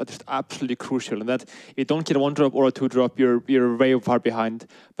 drops are just absolutely crucial, and that if you don't get a 1-drop or a 2-drop, you're way far behind.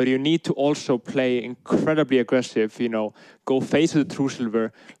 But you need to also play incredibly aggressive, go face with the True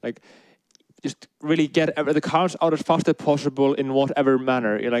Silver, like, just really get the cards out as fast as possible in whatever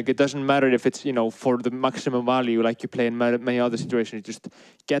manner. Like, it doesn't matter if it's for the maximum value, like you play in many other situations. You just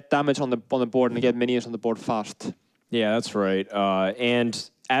get damage on the board and get minions on the board fast. Yeah, that's right. And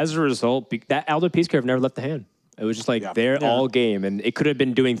as a result, that Aldor Peacekeeper never left the hand. It was just like all game, and it could have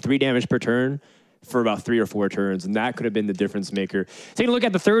been doing 3 damage per turn for about 3 or 4 turns, and that could have been the difference maker. Taking a look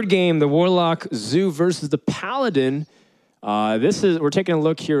at the third game, the Warlock Zoo versus the Paladin. We're taking a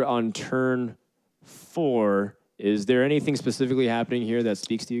look here on turn 4. Is there anything specifically happening here that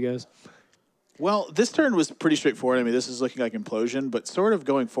speaks to you guys? Well, this turn was pretty straightforward. I mean, this is looking like Implosion, but sort of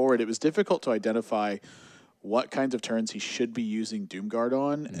going forward, it was difficult to identify what kinds of turns he should be using Doomguard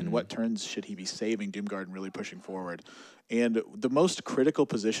on and what turns should he be saving Doomguard and really pushing forward. And the most critical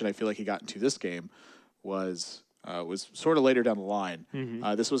position I feel like he got into this game was sort of later down the line.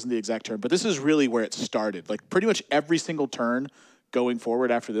 This wasn't the exact turn, but this is really where it started. Like, pretty much every single turn going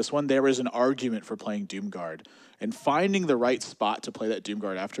forward after this one, there was an argument for playing Doomguard. And finding the right spot to play that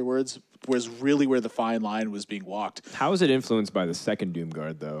Doomguard afterwards was really where the fine line was being walked. How is it influenced by the second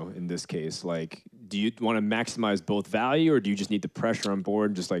Doomguard, though, in this case? Like, do you want to maximize both value, or do you just need the pressure on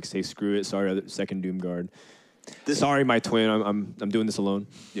board and just like say screw it, sorry, second Doom Guard? Sorry, my twin, I'm doing this alone.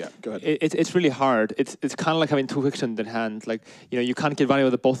 Yeah, go ahead. It's really hard. It's kind of like having two Quicksand in hand. Like, you know, you can't get value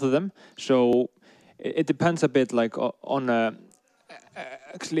out of both of them. So it depends a bit like on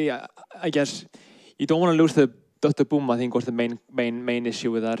actually I guess you don't want to lose the Dr. Boom, I think, was the main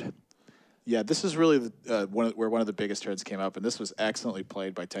issue with that. Yeah, this is really where one of the biggest turns came up, and this was excellently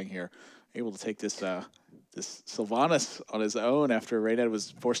played by Taeng here, able to take this this Sylvanas on his own after Reynad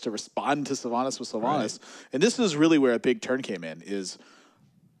was forced to respond to Sylvanas with Sylvanas. Right. And this is really where a big turn came in, is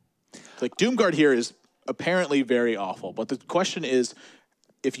like Doomguard here is apparently very awful, but the question is,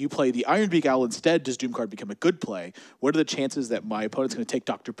 if you play the Ironbeak Owl instead, does Doomguard become a good play? What are the chances that my opponent's going to take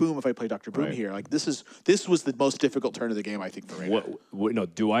Dr. Boom if I play Dr. Boom here? Like this was the most difficult turn of the game, I think, for Reynad. No,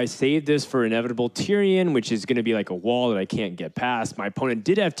 do I save this for inevitable Tyrion, which is going to be like a wall that I can't get past? My opponent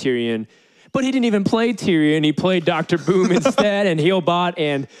did have Tyrion, but he didn't even play Tyrion. He played Dr. Boom instead and Healbot,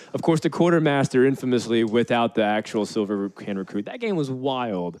 and of course the Quartermaster infamously without the actual Silver Hand Recruit. That game was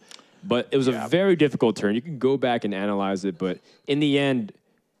wild, but it was a very difficult turn. You can go back and analyze it, but in the end,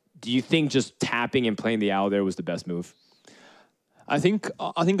 do you think just tapping and playing the Owl there was the best move? I think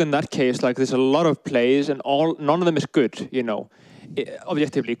in that case, like there's a lot of plays and none of them is good, you know,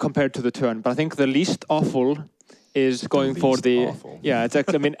 objectively compared to the turn. But I think the least awful is going for the awful. Yeah,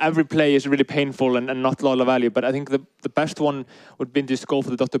 exactly. I mean, every play is really painful and not a lot of value. But I think the best one would be to just go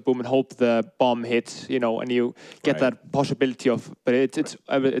for the Dr. Boom and hope the bomb hits, you know, and you get that possibility of. But it's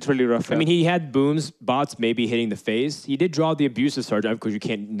really rough. I mean, he had bots maybe hitting the face. He did draw the Abusive Sergeant because you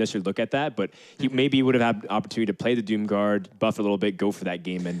can't necessarily look at that. But he maybe would have had the opportunity to play the Doom Guard, buff a little bit, go for that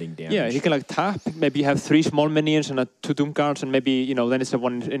game-ending damage. Yeah, he can like tap. Maybe have 3 small minions and 2 Doom Guards, and maybe, you know, then it's a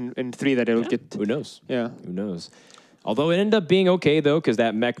 1 in 3 that it'll get. Who knows? Yeah. Who knows? Although it ended up being okay, though, because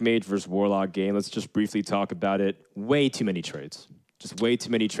that Mech Mage versus Warlock game, let's just briefly talk about it. Way too many trades. Just way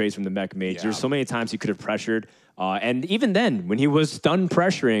too many trades from the Mech Mage. Yeah. There's so many times he could have pressured. And even then, when he was stun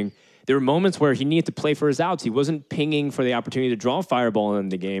pressuring, there were moments where he needed to play for his outs. He wasn't pinging for the opportunity to draw Fireball in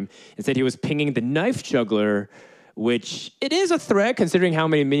the game. Instead, he was pinging the Knife Juggler, which it is a threat considering how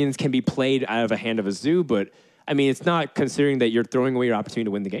many minions can be played out of a hand of a zoo, but I mean, it's not considering that you're throwing away your opportunity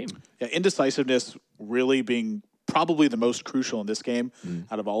to win the game. Yeah, indecisiveness really being probably the most crucial in this game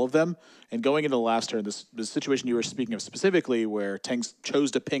out of all of them. And going into the last turn, this situation you were speaking of specifically, where Taeng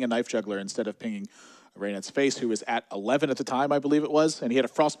chose to ping a Knife Juggler instead of pinging Reynad's face, who was at 11 at the time, I believe it was, and he had a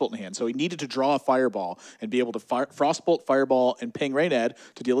Frostbolt in hand. So he needed to draw a Fireball and be able to Frostbolt, Fireball, and ping Reynad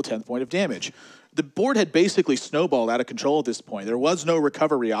to deal a 10th point of damage. The board had basically snowballed out of control at this point. There was no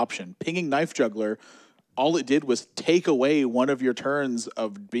recovery option. Pinging Knife Juggler, all it did was take away one of your turns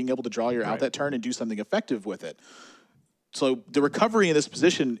of being able to draw your out that turn and do something effective with it. So the recovery in this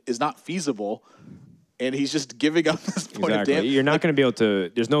position is not feasible, and he's just giving up this point of damage. You're not going to be able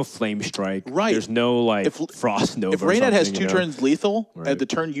to. There's no Flame Strike. Right. There's no like Frost Nova. If Reynad has 2 you know? turns lethal at the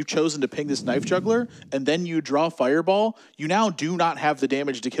turn you've chosen to ping this Knife Juggler, and then you draw Fireball, you now do not have the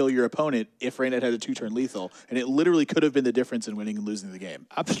damage to kill your opponent if Reynad had a 2-turn lethal, and it literally could have been the difference in winning and losing the game.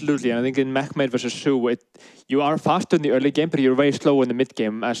 Absolutely, and I think in Mech Mage versus Sue, you are faster in the early game, but you're very slow in the mid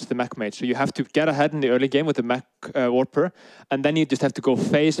game as the Mech Mage. So you have to get ahead in the early game with the Mech Warper, and then you just have to go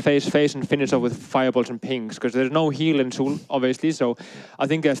phase, and finish off with Fireballs and pings, because there's no heal in Sul, obviously. So I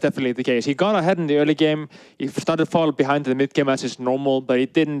think that's definitely the case. He got ahead in the early game. He started to fall behind in the mid game as is normal, but he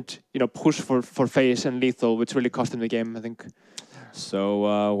didn't, you know, push for phase and lethal, which really cost him the game, I think.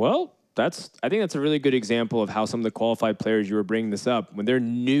 So, well, I think that's a really good example of how some of the qualified players you were bringing this up, when they're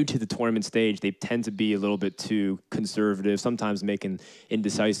new to the tournament stage, they tend to be a little bit too conservative, sometimes making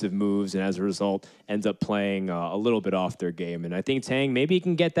indecisive moves, and as a result, ends up playing a little bit off their game. And I think Taeng, maybe he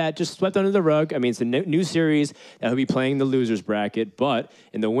can get that just swept under the rug. I mean, it's a new series that he'll be playing the losers bracket, but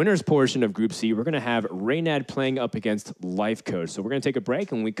in the winners portion of Group C, we're going to have Reynad playing up against Life Coach. So we're going to take a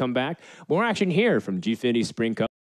break, and when we come back, more action here from Gfinity Spring Cup.